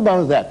nothing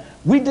about that.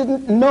 We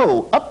didn't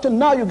know. Up to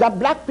now, you got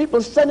black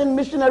people sending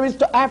missionaries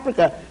to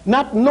Africa,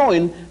 not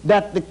knowing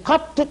that the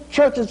Coptic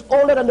church is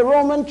older than the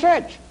Roman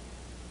church.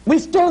 We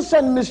still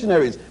send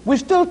missionaries. We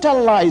still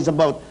tell lies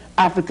about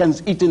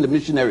Africans eating the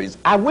missionaries.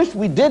 I wish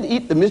we did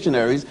eat the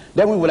missionaries,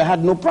 then we would have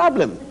had no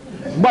problem.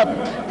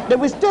 But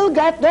we still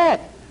got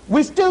that.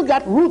 We still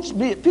got roots.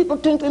 People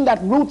thinking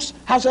that roots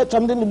has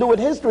something to do with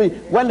history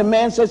when the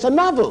man says a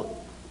novel.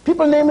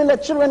 People naming their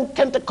children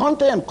Kente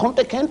Conte and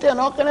Conte Kente and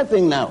all kind of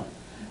thing now.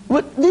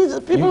 With these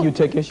people, you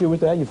take issue with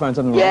that? You find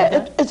something wrong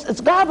with that?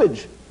 It's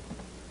garbage.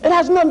 It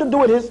has nothing to do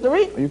with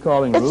history. Are you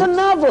calling It's Roots, a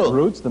novel.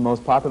 Roots, the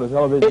most popular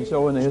television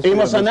show in the history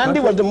Amos of and this Andy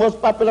country? was the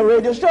most popular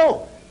radio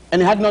show.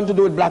 And it had nothing to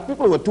do with black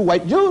people. It were 2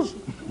 white Jews.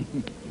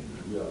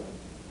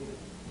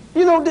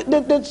 You know,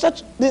 as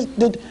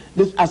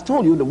I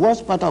told you, the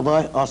worst part of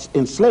our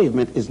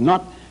enslavement is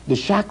not the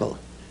shackle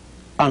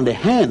on the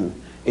hand.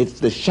 It's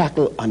the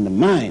shackle on the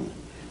mind.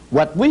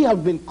 What we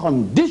have been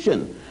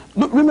conditioned.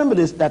 Look, remember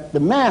this, that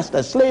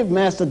the slave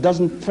master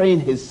doesn't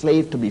train his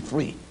slave to be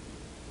free.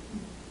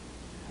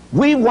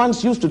 We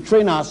once used to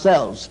train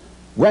ourselves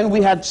when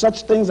we had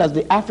such things as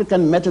the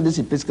African Methodist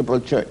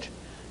Episcopal Church,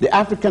 the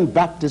African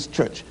Baptist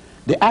Church,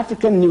 the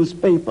African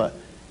newspaper.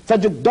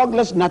 Frederick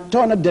Douglass, Nat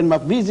Turner,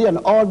 Denmark Vesey, and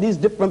all these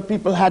different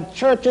people had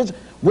churches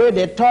where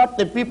they taught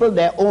the people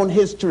their own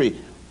history.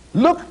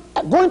 Look,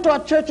 go into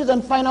our churches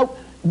and find out,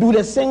 do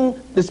they sing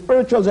the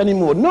spirituals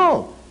anymore?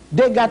 No.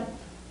 They got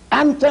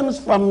anthems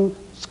from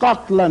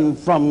Scotland,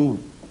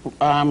 from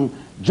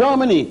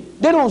Germany,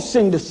 they don't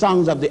sing the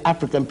songs of the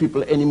African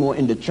people anymore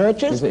in the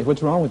churches.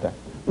 What's wrong with that?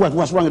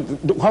 What's wrong?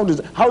 How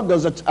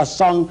does a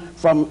song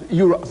from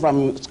Europe,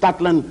 from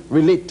Scotland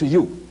relate to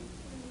you?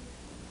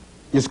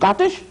 You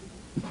Scottish?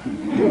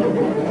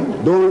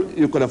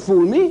 You could have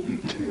fooled me.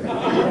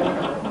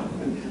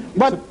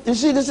 But you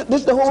see, this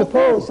is the whole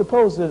thing.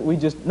 Suppose that we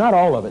just, not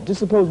all of it, just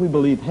suppose we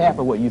believe half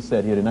of what you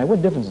said here tonight.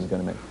 What difference is it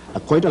going to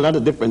make? Quite a lot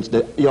of difference.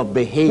 Your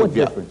behavior. What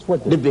difference?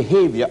 What difference? The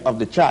behavior of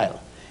the child.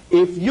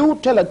 If you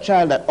tell a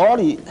child that all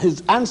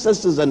his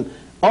ancestors and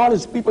all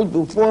his people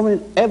before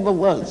him ever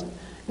was,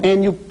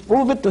 and you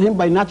prove it to him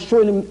by not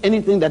showing him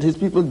anything that his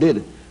people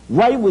did,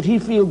 why would he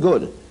feel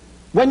good?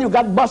 When you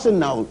got busing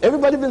now,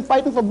 everybody's been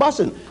fighting for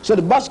busing. So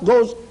the bus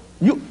goes,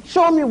 you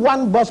show me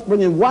one bus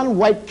bringing one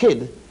white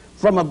kid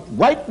from a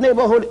white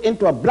neighborhood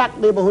into a black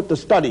neighborhood to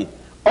study.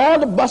 All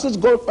the buses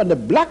go from the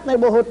black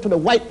neighborhood to the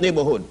white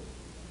neighborhood.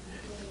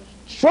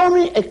 Show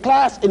me a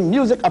class in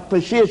music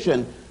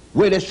appreciation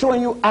where they're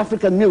showing you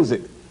African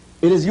music.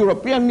 It is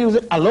European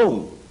music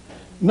alone.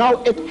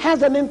 Now it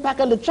has an impact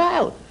on the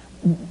child.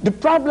 The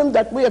problem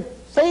that we are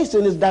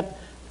facing is that,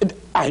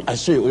 I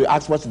see you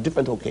ask what's the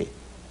difference, okay.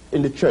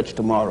 In the church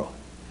tomorrow,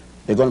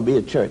 they're going to be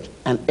a church,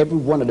 and every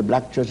one of the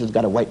black churches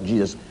got a white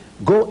Jesus.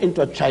 Go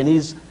into a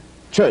Chinese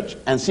church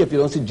and see if you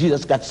don't see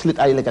Jesus got slit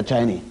eye like a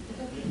Chinese.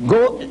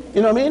 Go,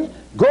 you know what I mean?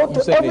 Go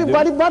to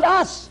everybody but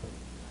us.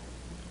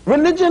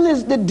 Religion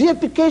is the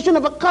deification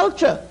of a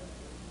culture.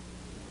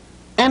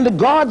 And the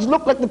gods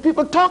look like the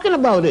people talking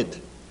about it.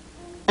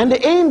 And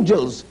the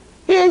angels.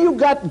 Here you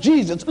got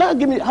Jesus. Now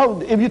give me,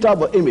 if you talk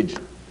about image.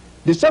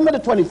 December the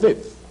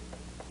 25th,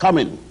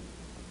 coming.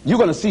 You're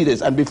going to see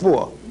this, and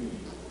before.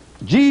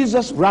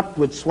 Jesus wrapped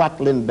with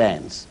swaddling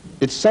bands.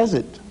 It says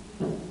it.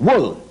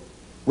 Wool.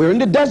 We're in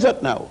the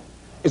desert now.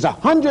 It's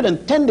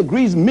 110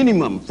 degrees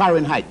minimum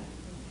Fahrenheit.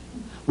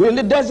 We're in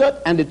the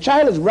desert, and the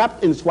child is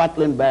wrapped in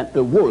swaddling band,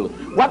 wool.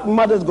 What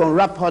mother's going to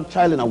wrap her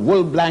child in a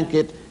wool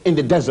blanket in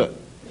the desert?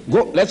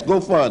 Let's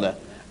go further.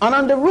 And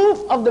on the roof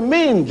of the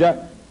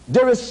manger,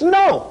 there is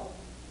snow.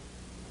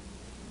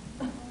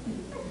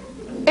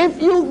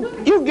 If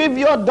you give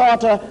your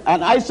daughter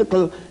an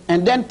icicle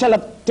and then tell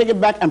her, take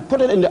it back and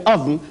put it in the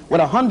oven with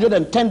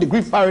 110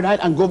 degrees Fahrenheit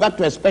and go back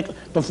to expect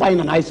to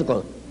find an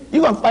icicle,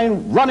 you're going to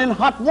find running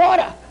hot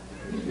water.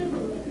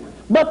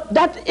 But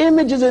that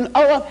image is in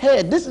our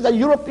head. This is a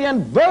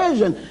European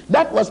version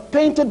that was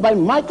painted by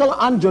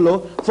Michelangelo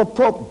for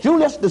Pope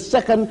Julius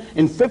II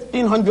in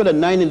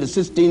 1509 in the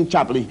Sistine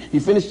Chapel. He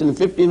finished in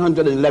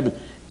 1511.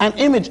 An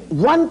image,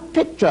 one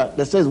picture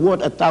that says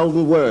worth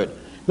 1,000 words.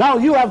 Now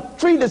you have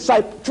three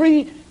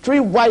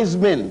wise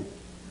men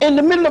in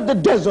the middle of the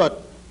desert.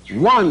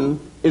 One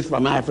is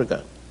from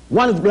Africa.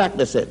 One is black,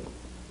 they said.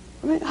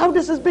 I mean, how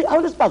this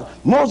possible?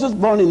 Moses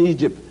born in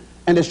Egypt,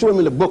 and they show him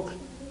in the book.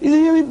 He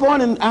was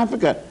born in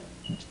Africa.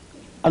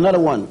 Another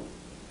one.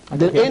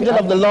 The angel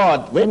of the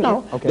Lord, wait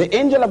now. The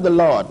angel of the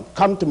Lord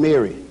come to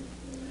Mary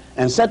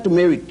and said to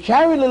Mary,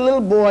 carry the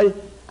little boy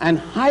and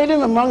hide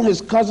him among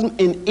his cousin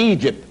in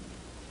Egypt,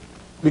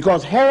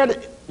 because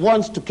Herod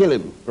wants to kill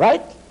him,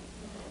 right?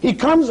 She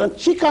comes and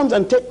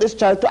takes this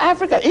child to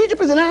Africa.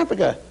 Egypt is in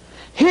Africa.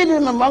 Hid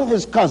him among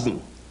his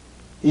cousin.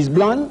 He's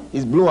blonde,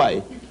 he's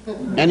blue-eyed,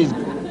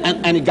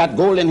 and he got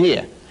golden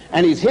hair.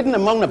 And he's hidden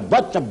among a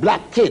bunch of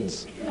black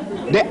kids.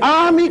 The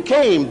army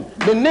came,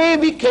 the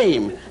navy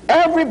came,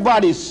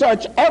 everybody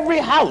searched every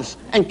house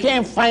and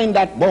can't find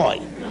that boy.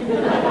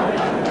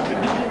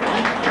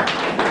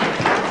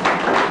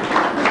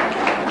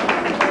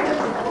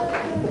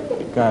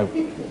 God,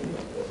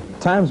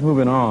 time's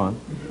moving on,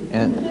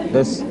 and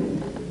there's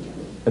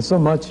so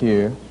much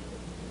here.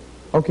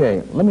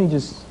 Okay, let me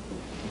just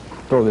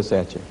throw this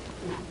at you.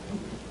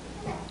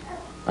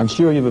 I'm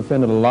sure you've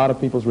offended a lot of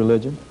people's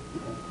religion.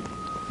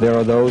 There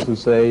are those who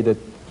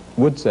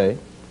would say,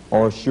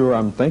 or sure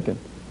I'm thinking,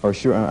 or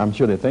sure I'm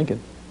sure they're thinking,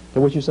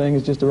 that what you're saying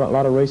is just a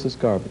lot of racist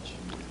garbage.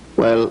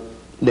 Well,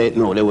 they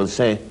will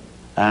say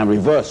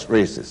reverse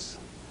racist.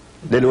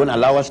 They don't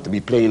allow us to be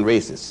plain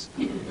racist.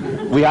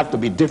 We have to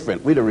be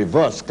different. We're the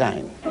reverse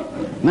kind.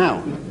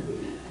 Now,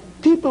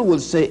 people will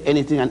say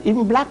anything, and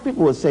even black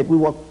people will say we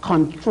will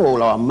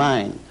control our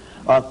mind,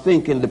 our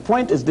thinking. The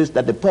point is this,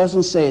 that the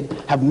person said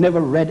have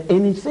never read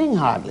anything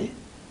hardly.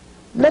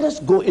 Let us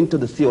go into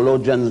the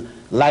theologian's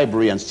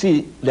library and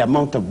see the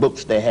amount of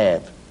books they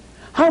have.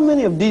 How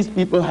many of these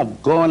people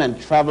have gone and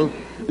traveled?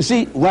 You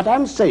see, what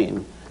I'm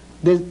saying,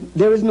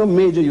 there is no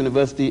major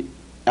university,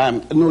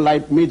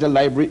 major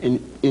library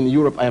in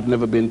Europe I have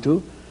never been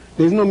to.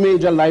 There's no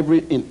major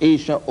library in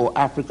Asia or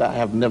Africa I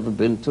have never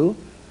been to.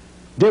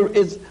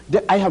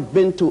 I have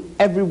been to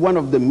every one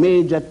of the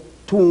major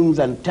tombs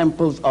and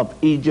temples of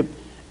Egypt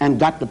and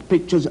got the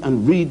pictures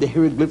and read the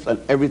hieroglyphs and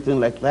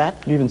everything like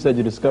that. You even said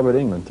you discovered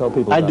England. Tell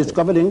people about I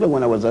discovered England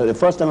when I was, the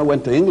first time I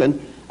went to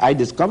England, I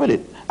discovered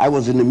it. I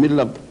was in the middle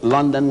of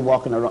London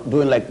walking around,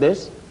 doing like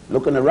this,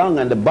 looking around,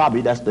 and the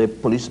Bobby, that's the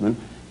policeman,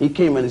 he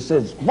came and he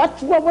says,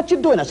 what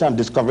you doing? I said, I'm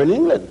discovering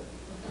England.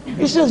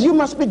 He says, you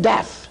must be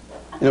deaf.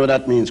 You know what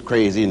that means,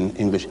 crazy in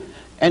English.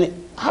 And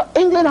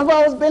England have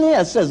always been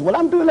here. Says, well,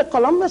 I'm doing like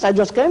Columbus. I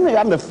just came here.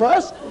 I'm the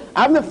first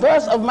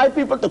of my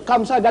people to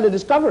come, so I got to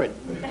discover it.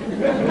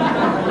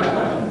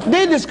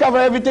 They discover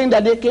everything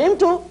that they came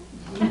to,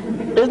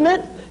 isn't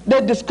it?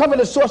 They discovered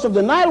the source of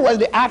the Nile. While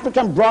the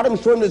African brought them,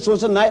 showing the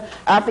source of the Nile.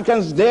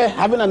 Africans there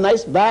having a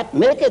nice bath,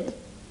 naked.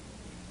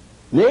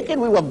 Naked,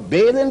 we were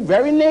bathing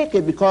very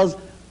naked because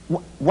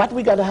what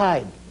we got to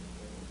hide?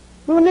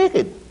 We were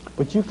naked.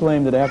 But you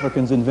claim that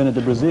Africans invented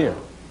the brassiere.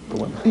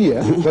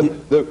 Yeah,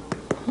 but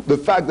the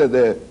fact that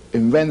they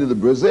invented the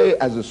brassiere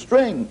as a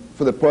string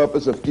for the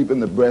purpose of keeping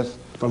the breast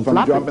from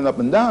jumping up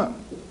and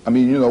down. I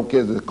mean, you know,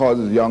 because it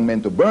causes young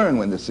men to burn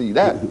when they see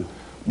that.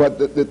 But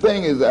the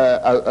thing is,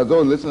 as I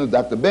was listening to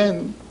Dr.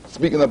 Ben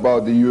speaking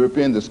about the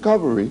European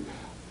discovery,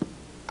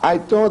 I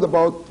thought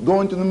about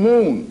going to the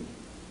moon,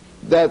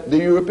 that the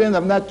Europeans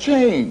have not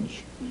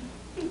changed.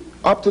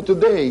 Up to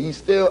today, he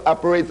still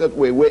operates that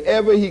way.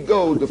 Wherever he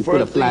goes, the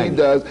first thing he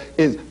does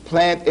is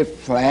plant a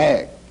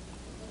flag.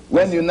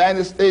 When the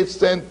United States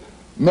sent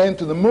men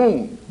to the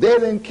moon, they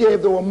didn't care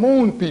if there were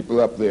moon people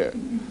up there.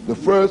 The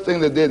first thing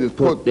they did is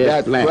put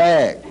that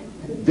flag.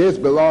 This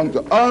belongs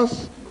to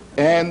us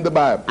and the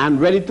Bible. I'm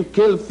ready to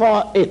kill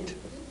for it.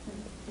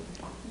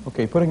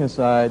 Okay, putting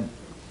aside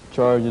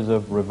charges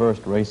of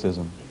reversed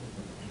racism,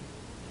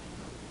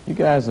 you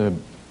guys are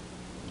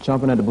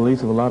chomping at the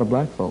beliefs of a lot of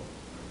black folk.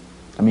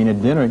 I mean,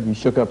 at dinner, you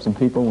shook up some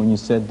people when you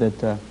said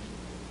that,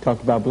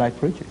 talked about black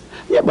preachers.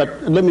 Yeah,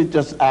 but let me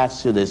just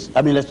ask you this.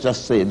 I mean, let's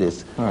just say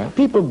this. All right.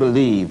 People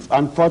believe,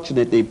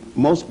 unfortunately,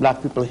 most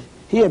black people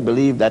here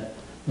believe that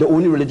the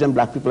only religion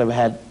black people ever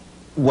had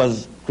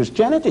was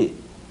Christianity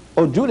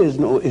or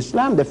Judaism or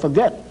Islam. They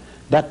forget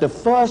that the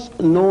first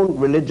known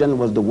religion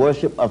was the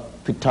worship of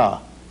Ptah,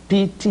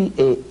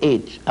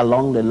 P-T-A-H,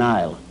 along the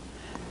Nile.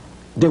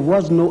 There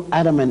was no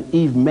Adam and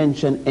Eve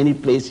mentioned any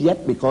place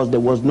yet because there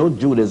was no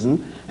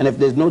Judaism, and if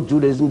there's no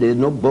Judaism, there's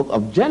no book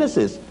of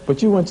Genesis.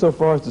 But you went so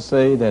far as to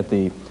say that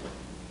the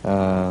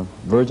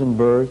virgin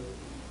birth,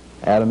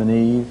 Adam and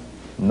Eve,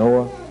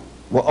 Noah,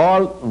 were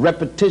all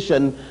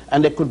repetition,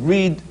 and they could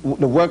read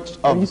the works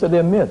of... you said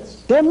they're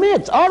myths. They're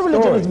myths. All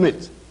religion is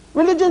myths.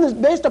 Religion is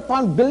based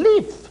upon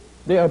belief.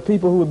 There are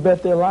people who would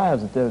bet their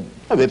lives that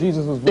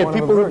Jesus was born There are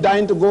people who are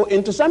dying to go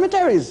into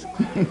cemeteries.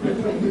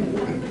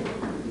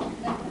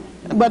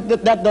 But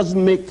that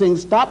doesn't make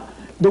things stop.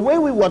 The way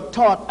we were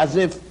taught as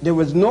if there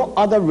was no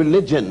other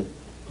religion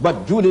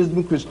but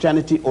Judaism,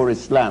 Christianity, or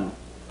Islam.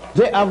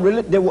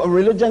 There were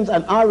religions,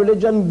 and our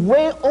religion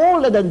way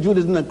older than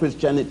Judaism and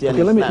Christianity and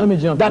Islam. Let me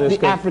jump that to this,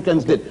 the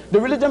Africans did. The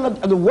religion of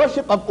the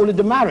worship of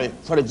Olodumare,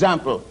 for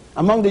example,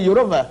 among the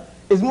Yoruba,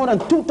 is more than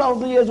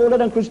 2,000 years older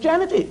than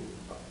Christianity.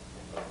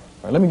 All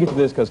right, let me get to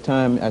this because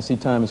I see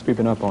time is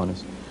creeping up on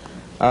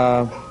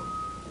us.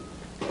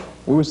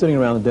 We were sitting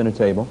around the dinner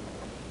table,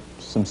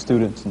 some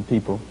students and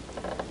people,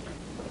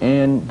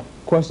 and a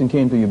question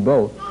came to you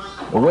both.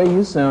 The way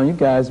you sound, you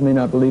guys may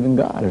not believe in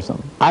God or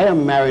something. I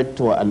am married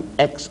to an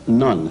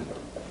ex-nun,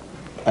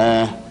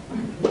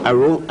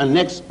 an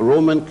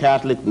ex-Roman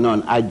Catholic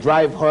nun. I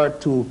drive her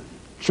to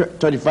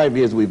 35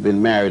 years we've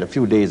been married a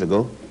few days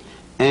ago,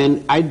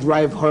 and I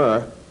drive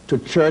her to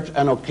church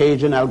on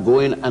occasion. I'll go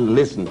in and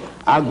listen.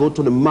 I'll go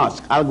to the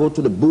mosque. I'll go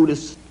to the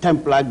Buddhist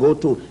temple. I go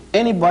to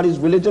anybody's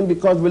religion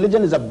because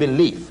religion is a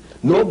belief.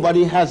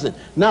 Nobody has it.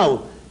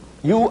 Now,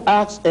 you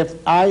ask if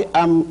I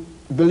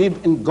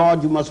believe in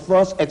God, you must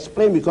first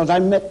explain, because I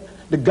met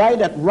the guy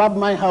that robbed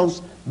my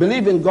house,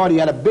 believed in God. He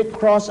had a big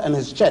cross on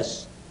his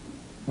chest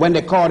when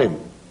they caught him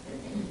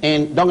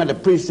and down at the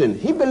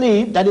precinct. He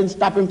believed. That didn't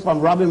stop him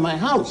from robbing my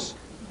house.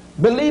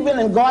 Believing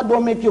in God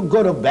don't make you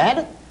good or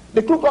bad.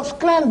 The Ku Klux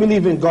Klan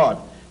believe in God.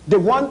 The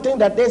one thing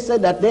that they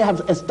said that they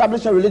have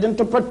established a religion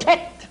to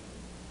protect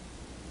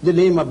the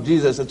name of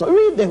Jesus. And so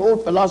read the whole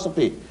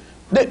philosophy.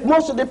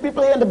 Most of the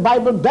people here in the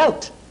Bible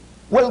Belt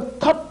will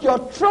cut your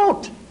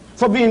throat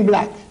for being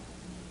black.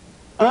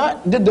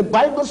 Did the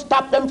Bible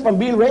stop them from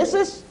being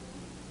racist?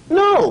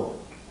 No.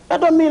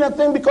 That don't mean a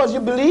thing because you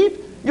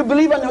believe. You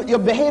believe and your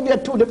behavior are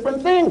two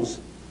different things.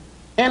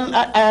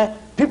 And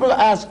people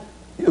ask,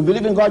 you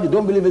believe in God, you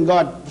don't believe in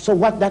God. So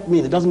what that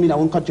mean? It doesn't mean I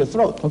won't cut your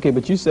throat. Okay,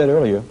 but you said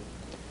earlier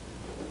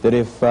that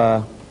if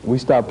we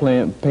stop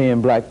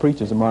paying black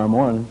preachers tomorrow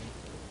morning,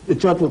 the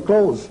church will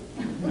close.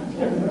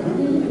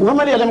 How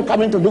many of them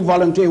come in to do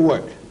volunteer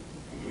work?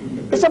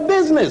 It's a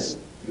business.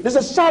 There's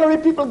a salary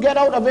people get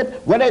out of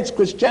it, whether it's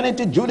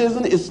Christianity,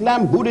 Judaism,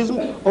 Islam, Buddhism,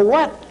 or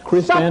what.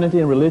 Christianity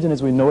and religion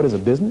as we know it is a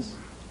business?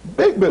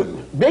 Big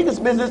business.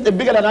 Biggest business, they're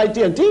bigger than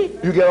IT&T.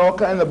 You get all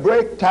kinds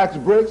of tax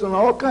breaks, and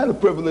all kinds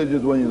of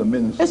privileges when you're the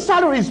minister. His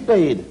salary is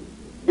paid.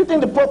 You think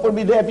the Pope would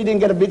be there if he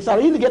didn't get a big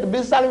salary? He'd get the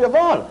biggest salary of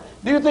all.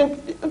 Do you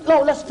think,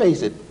 no, let's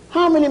face it.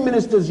 How many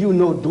ministers you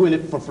know doing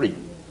it for free?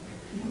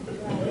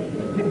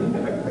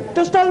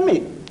 Just tell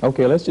me.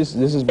 Okay, this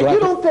is black. If you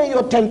don't pay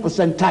your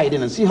 10%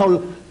 tithing and see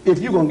how, if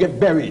you're going to get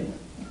buried,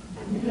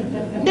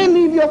 they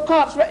leave your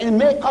corpse, it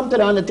may come to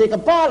the undertaker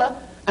parlor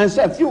and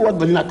say a few words,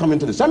 but you're not coming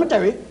to the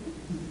cemetery.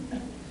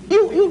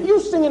 You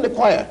sing in the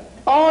choir.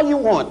 all you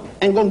want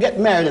and go and get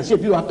married and see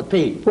if you have to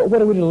pay.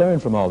 What are we to learn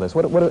from all this?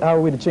 How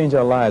are we to change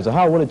our lives? Or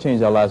how will it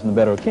change our lives in the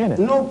better, or can it?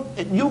 No,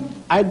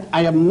 I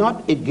am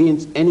not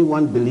against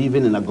anyone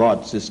believing in a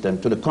God system.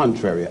 To the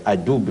contrary, I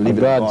do believe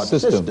in a God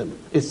system.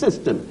 A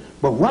system.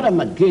 But what I'm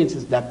against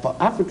is that for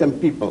African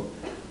people,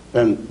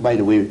 and by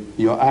the way,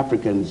 you're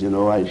Africans, you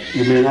know,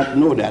 you may not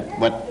know that,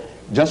 but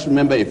just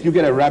remember, if you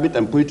get a rabbit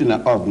and put it in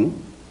an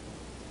oven,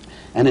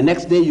 and the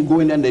next day you go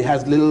in there and it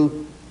has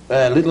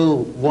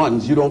little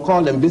ones, you don't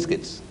call them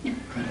biscuits.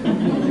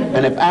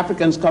 And if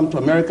Africans come to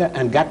America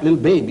and got little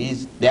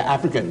babies, they're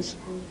Africans.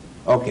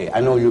 Okay, I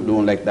know you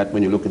don't like that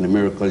when you look in the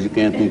mirror because you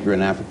can't think you're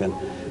an African.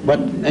 But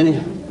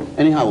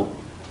anyhow,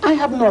 I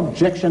have no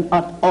objection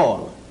at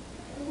all.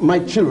 My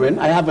children,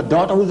 I have a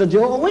daughter who's a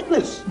Jehovah's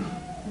Witness.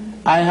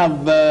 I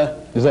have...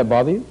 Does that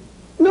bother you?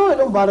 No, it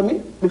don't bother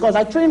me because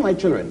I train my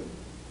children.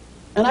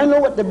 And I know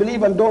what they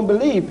believe and don't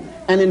believe.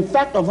 And in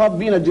fact of her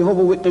being a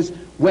Jehovah's Witness,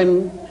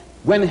 when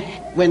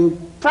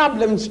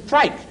problems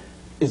strike,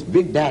 it's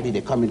Big Daddy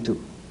they're coming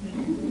to.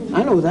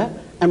 I know that.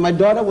 And my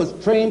daughter was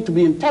trained to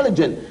be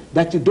intelligent,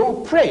 that you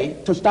don't pray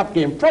to stop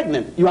getting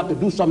pregnant. You have to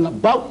do something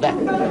about that.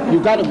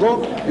 You gotta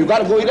go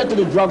either to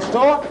the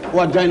drugstore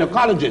or a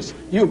gynecologist.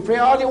 You pray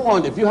all you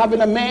want. If you're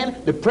having a man,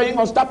 the praying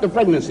will stop the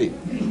pregnancy.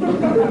 You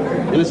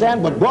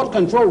understand? But birth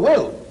control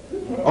will.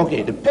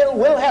 Okay, the pill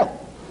will help.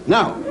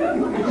 Now,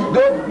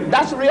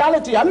 that's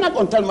reality. I'm not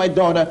going to tell my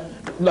daughter,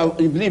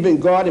 you believe in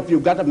God, if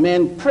you've got a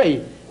man,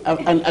 pray,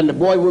 and the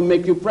boy will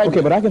make you pregnant.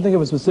 Okay, but I can think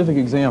of a specific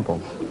example.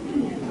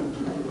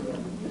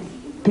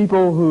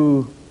 People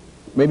who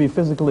may be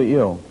physically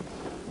ill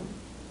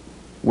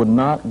would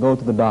not go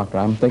to the doctor.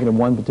 I'm thinking of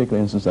one particular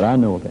instance that I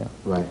know about.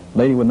 Right.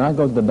 Lady would not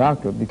go to the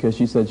doctor because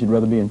she said she'd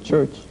rather be in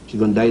church. She's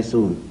going to die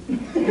soon.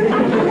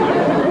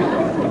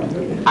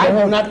 I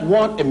do not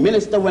want a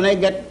minister when I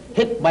get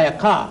hit by a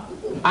car.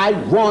 I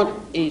want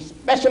a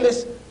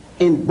specialist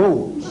in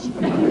bones.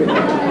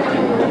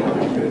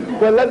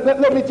 Well,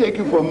 let me take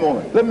you for a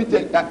moment. Let me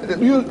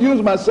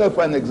use myself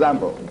for an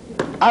example.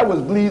 I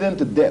was bleeding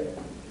to death.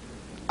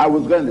 I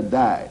was going to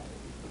die.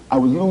 I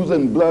was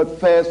losing blood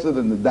faster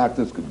than the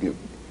doctors could give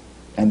me.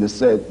 And they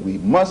said, we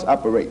must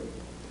operate.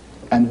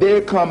 And there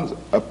comes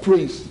a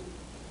priest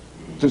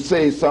to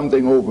say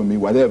something over me,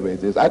 whatever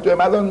it is. I told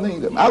him, I don't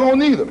need him. I don't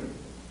need him.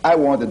 I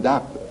want a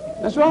doctor.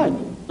 That's right.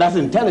 That's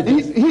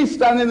intelligence. He's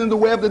standing in the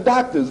way of the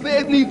doctors.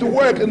 They need to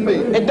work in me.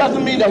 It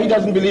doesn't mean that he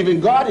doesn't believe in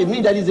God. It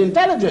means that he's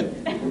intelligent.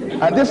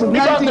 And this is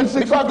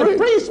 1963. Because the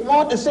priest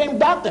wants the same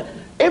doctor.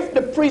 If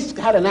the priest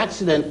had an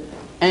accident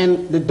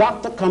and the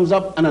doctor comes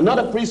up and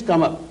another priest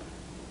come up,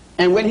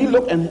 and when he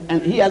look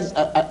and he has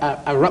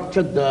a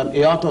ruptured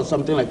aorta or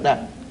something like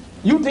that,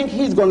 you think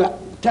he's going to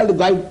tell the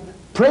guy,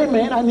 pray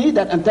man, I need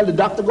that, and tell the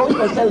doctor, go, he's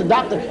going to tell the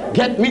doctor,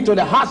 get me to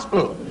the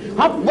hospital.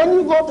 When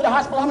you go to the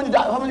hospital,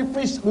 how many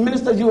priests,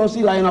 ministers you will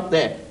see lying up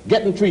there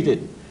getting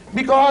treated?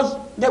 Because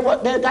they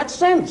got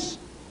sense.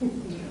 You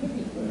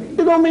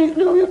know what I mean?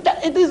 You know,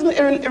 it isn't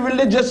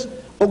irreligious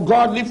or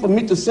godly for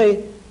me to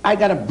say, I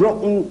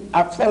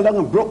fell down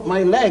and broke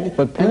my leg,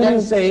 and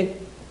then say,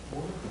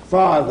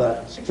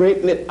 Father,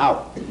 straighten it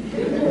out.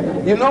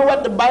 You know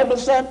what the Bible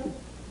said?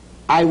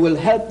 I will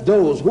help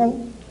those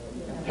who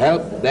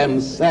help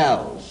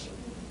themselves.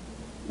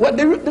 Well,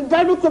 the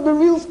Bible could be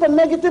used for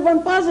negative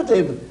and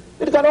positive.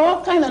 It's got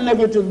all kind of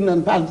negative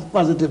and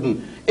positive.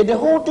 The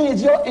whole thing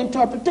is your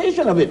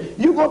interpretation of it.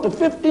 You go to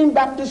 15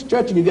 Baptist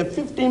church and you get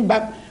 15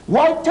 Baptist.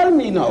 Why tell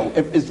me now,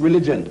 if it's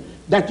religion,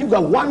 that you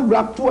got one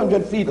block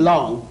 200 feet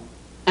long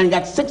and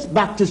got 6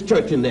 Baptist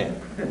church in there?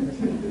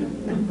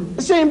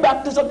 The same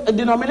Baptist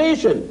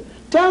denomination.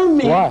 Tell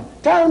me why,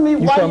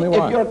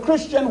 if you're a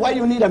Christian, why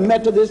you need a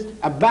Methodist,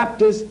 a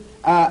Baptist,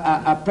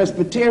 a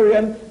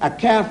Presbyterian, a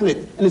Catholic,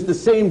 and it's the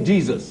same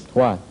Jesus.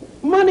 Why?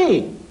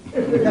 Money.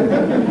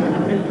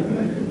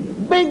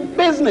 Big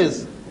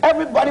business.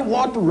 Everybody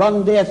wants to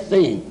run their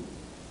thing.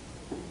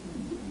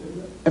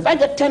 If I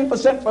get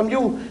 10% from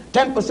you,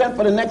 10%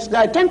 for the next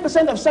guy,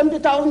 10% of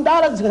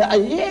 $70,000 a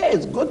year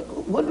is good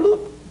loot.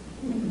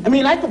 I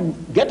mean, I could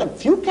get a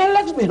few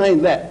Cadillacs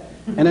behind that,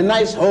 and a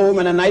nice home,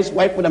 and a nice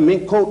wife with a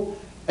mink coat,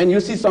 and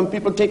you see some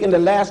people taking the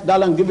last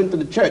dollar and giving to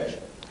the church,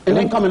 and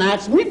then come and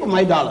ask me for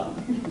my dollar.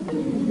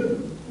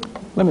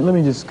 Let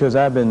me just, because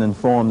I've been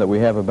informed that we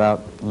have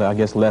about, I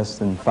guess, less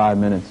than 5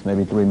 minutes,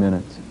 maybe 3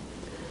 minutes.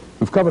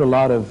 We've covered a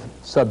lot of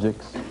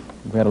subjects.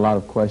 We've had a lot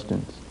of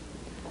questions.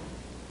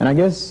 And I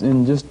guess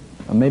in just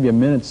maybe a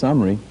minute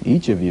summary,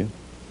 each of you,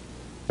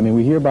 I mean,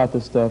 we hear about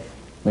this stuff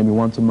maybe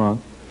once a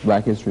month,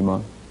 Black History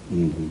Month,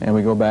 and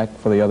we go back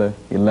for the other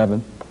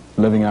 11,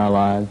 living our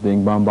lives,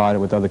 being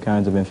bombarded with other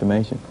kinds of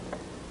information.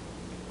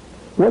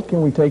 What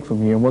can we take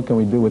from here, and what can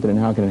we do with it, and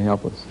how can it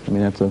help us? I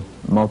mean, that's a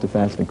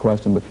multifaceted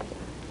question, but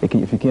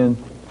if you can,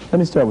 let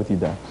me start with you,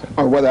 Doc.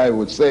 What I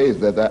would say is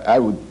that I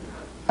would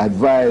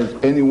advise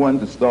anyone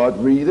to start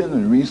reading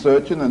and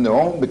researching on their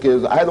own,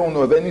 because I don't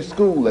know of any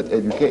school that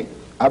educates.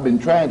 I've been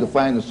trying to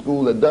find a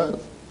school that does.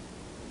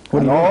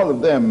 And all of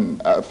them,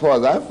 as far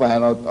as I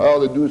find out, all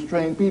they do is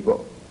train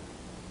people.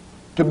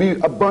 to be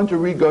a bunch of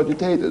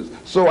regurgitators.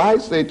 So I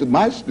say to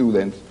my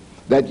students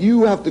that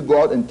you have to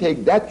go out and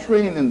take that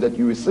training that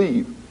you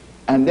receive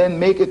and then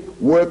make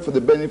it work for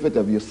the benefit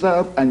of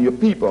yourself and your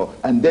people,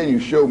 and then you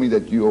show me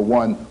that you are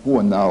one who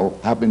are now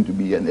happen to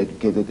be an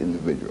educated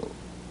individual.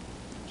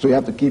 So you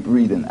have to keep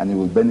reading, and it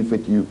will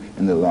benefit you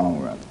in the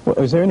long run. Well,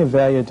 is there any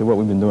value to what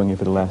we've been doing here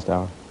for the last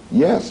hour?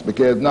 Yes,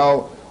 because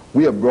now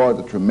we have brought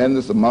a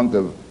tremendous amount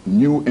of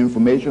new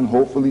information,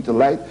 hopefully, to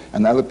light,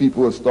 and other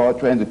people will start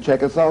trying to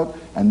check us out,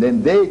 and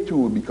then they too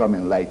will become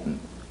enlightened.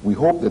 We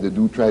hope that they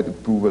do try to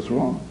prove us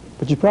wrong.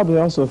 But you probably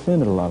also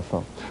offended a lot of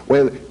folks.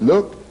 Well,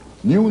 look,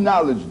 new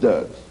knowledge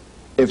does.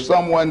 If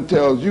someone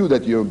tells you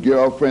that your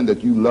girlfriend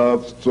that you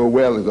love so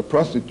well is a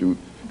prostitute,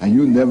 and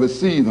you never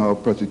seen her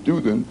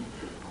prostituting,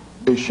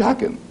 it's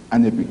shocking.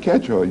 And if you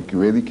catch her, you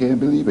really can't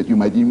believe it. You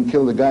might even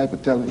kill the guy for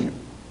telling you.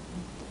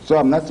 So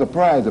I'm not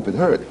surprised if it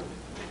hurt,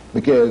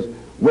 because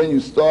when you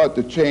start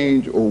to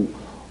change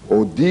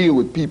or deal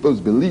with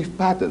people's belief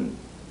pattern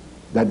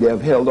that they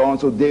have held on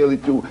so dearly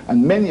to,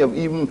 and many have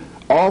even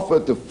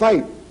offered to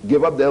fight,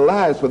 give up their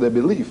lives for their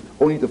belief,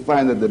 only to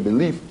find that the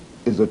belief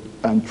is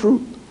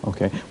untruth.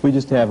 Okay, we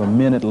just have a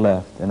minute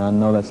left, and I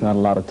know that's not a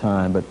lot of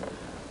time, but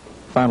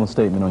final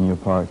statement on your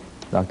part,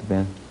 Dr.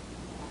 Ben.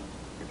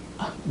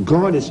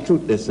 God is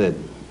truth, they said,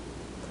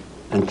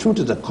 and truth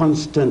is a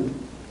constant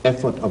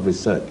effort of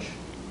research.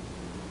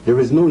 There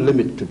is no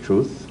limit to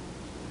truth,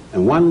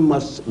 and one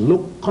must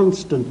look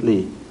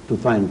constantly to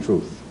find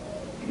truth.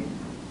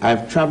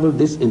 I've traveled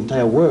this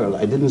entire world.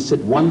 I didn't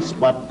sit one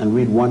spot and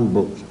read one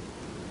book.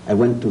 I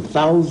went to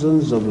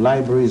thousands of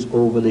libraries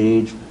over the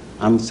age.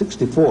 I'm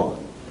 64,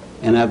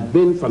 and I've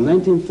been, from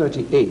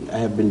 1938, I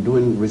have been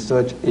doing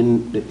research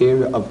in the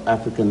area of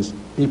African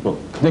people.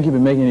 Think you've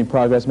been making any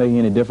progress, making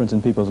any difference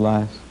in people's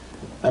lives?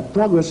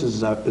 Progress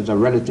is a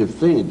relative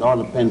thing. It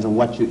all depends on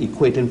what you're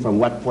equating from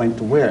what point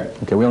to where.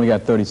 Okay, we only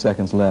got 30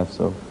 seconds left,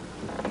 so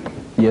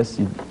yes?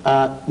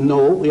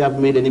 No, we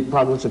haven't made any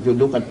progress if you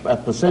look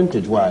at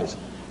percentage-wise.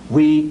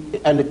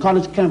 And the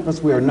college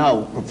campus we are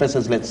now,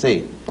 professors, let's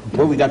say,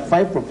 where we got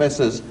 5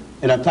 professors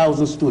in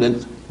 1,000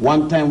 students.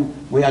 One time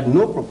we had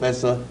no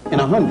professor in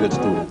 100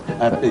 students.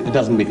 It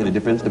doesn't make any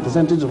difference. The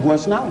percentage is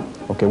worse now.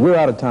 Okay, we're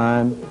out of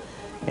time,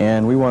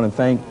 and we want to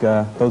thank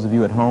those of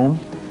you at home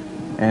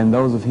and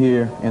those of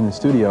here in the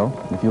studio.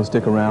 If you'll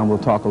stick around, we'll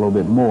talk a little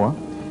bit more.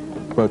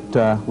 But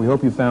we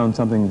hope you found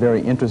something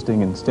very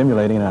interesting and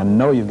stimulating, and I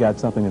know you've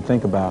got something to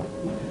think about.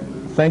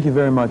 Thank you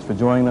very much for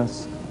joining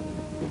us.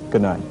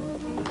 Good night.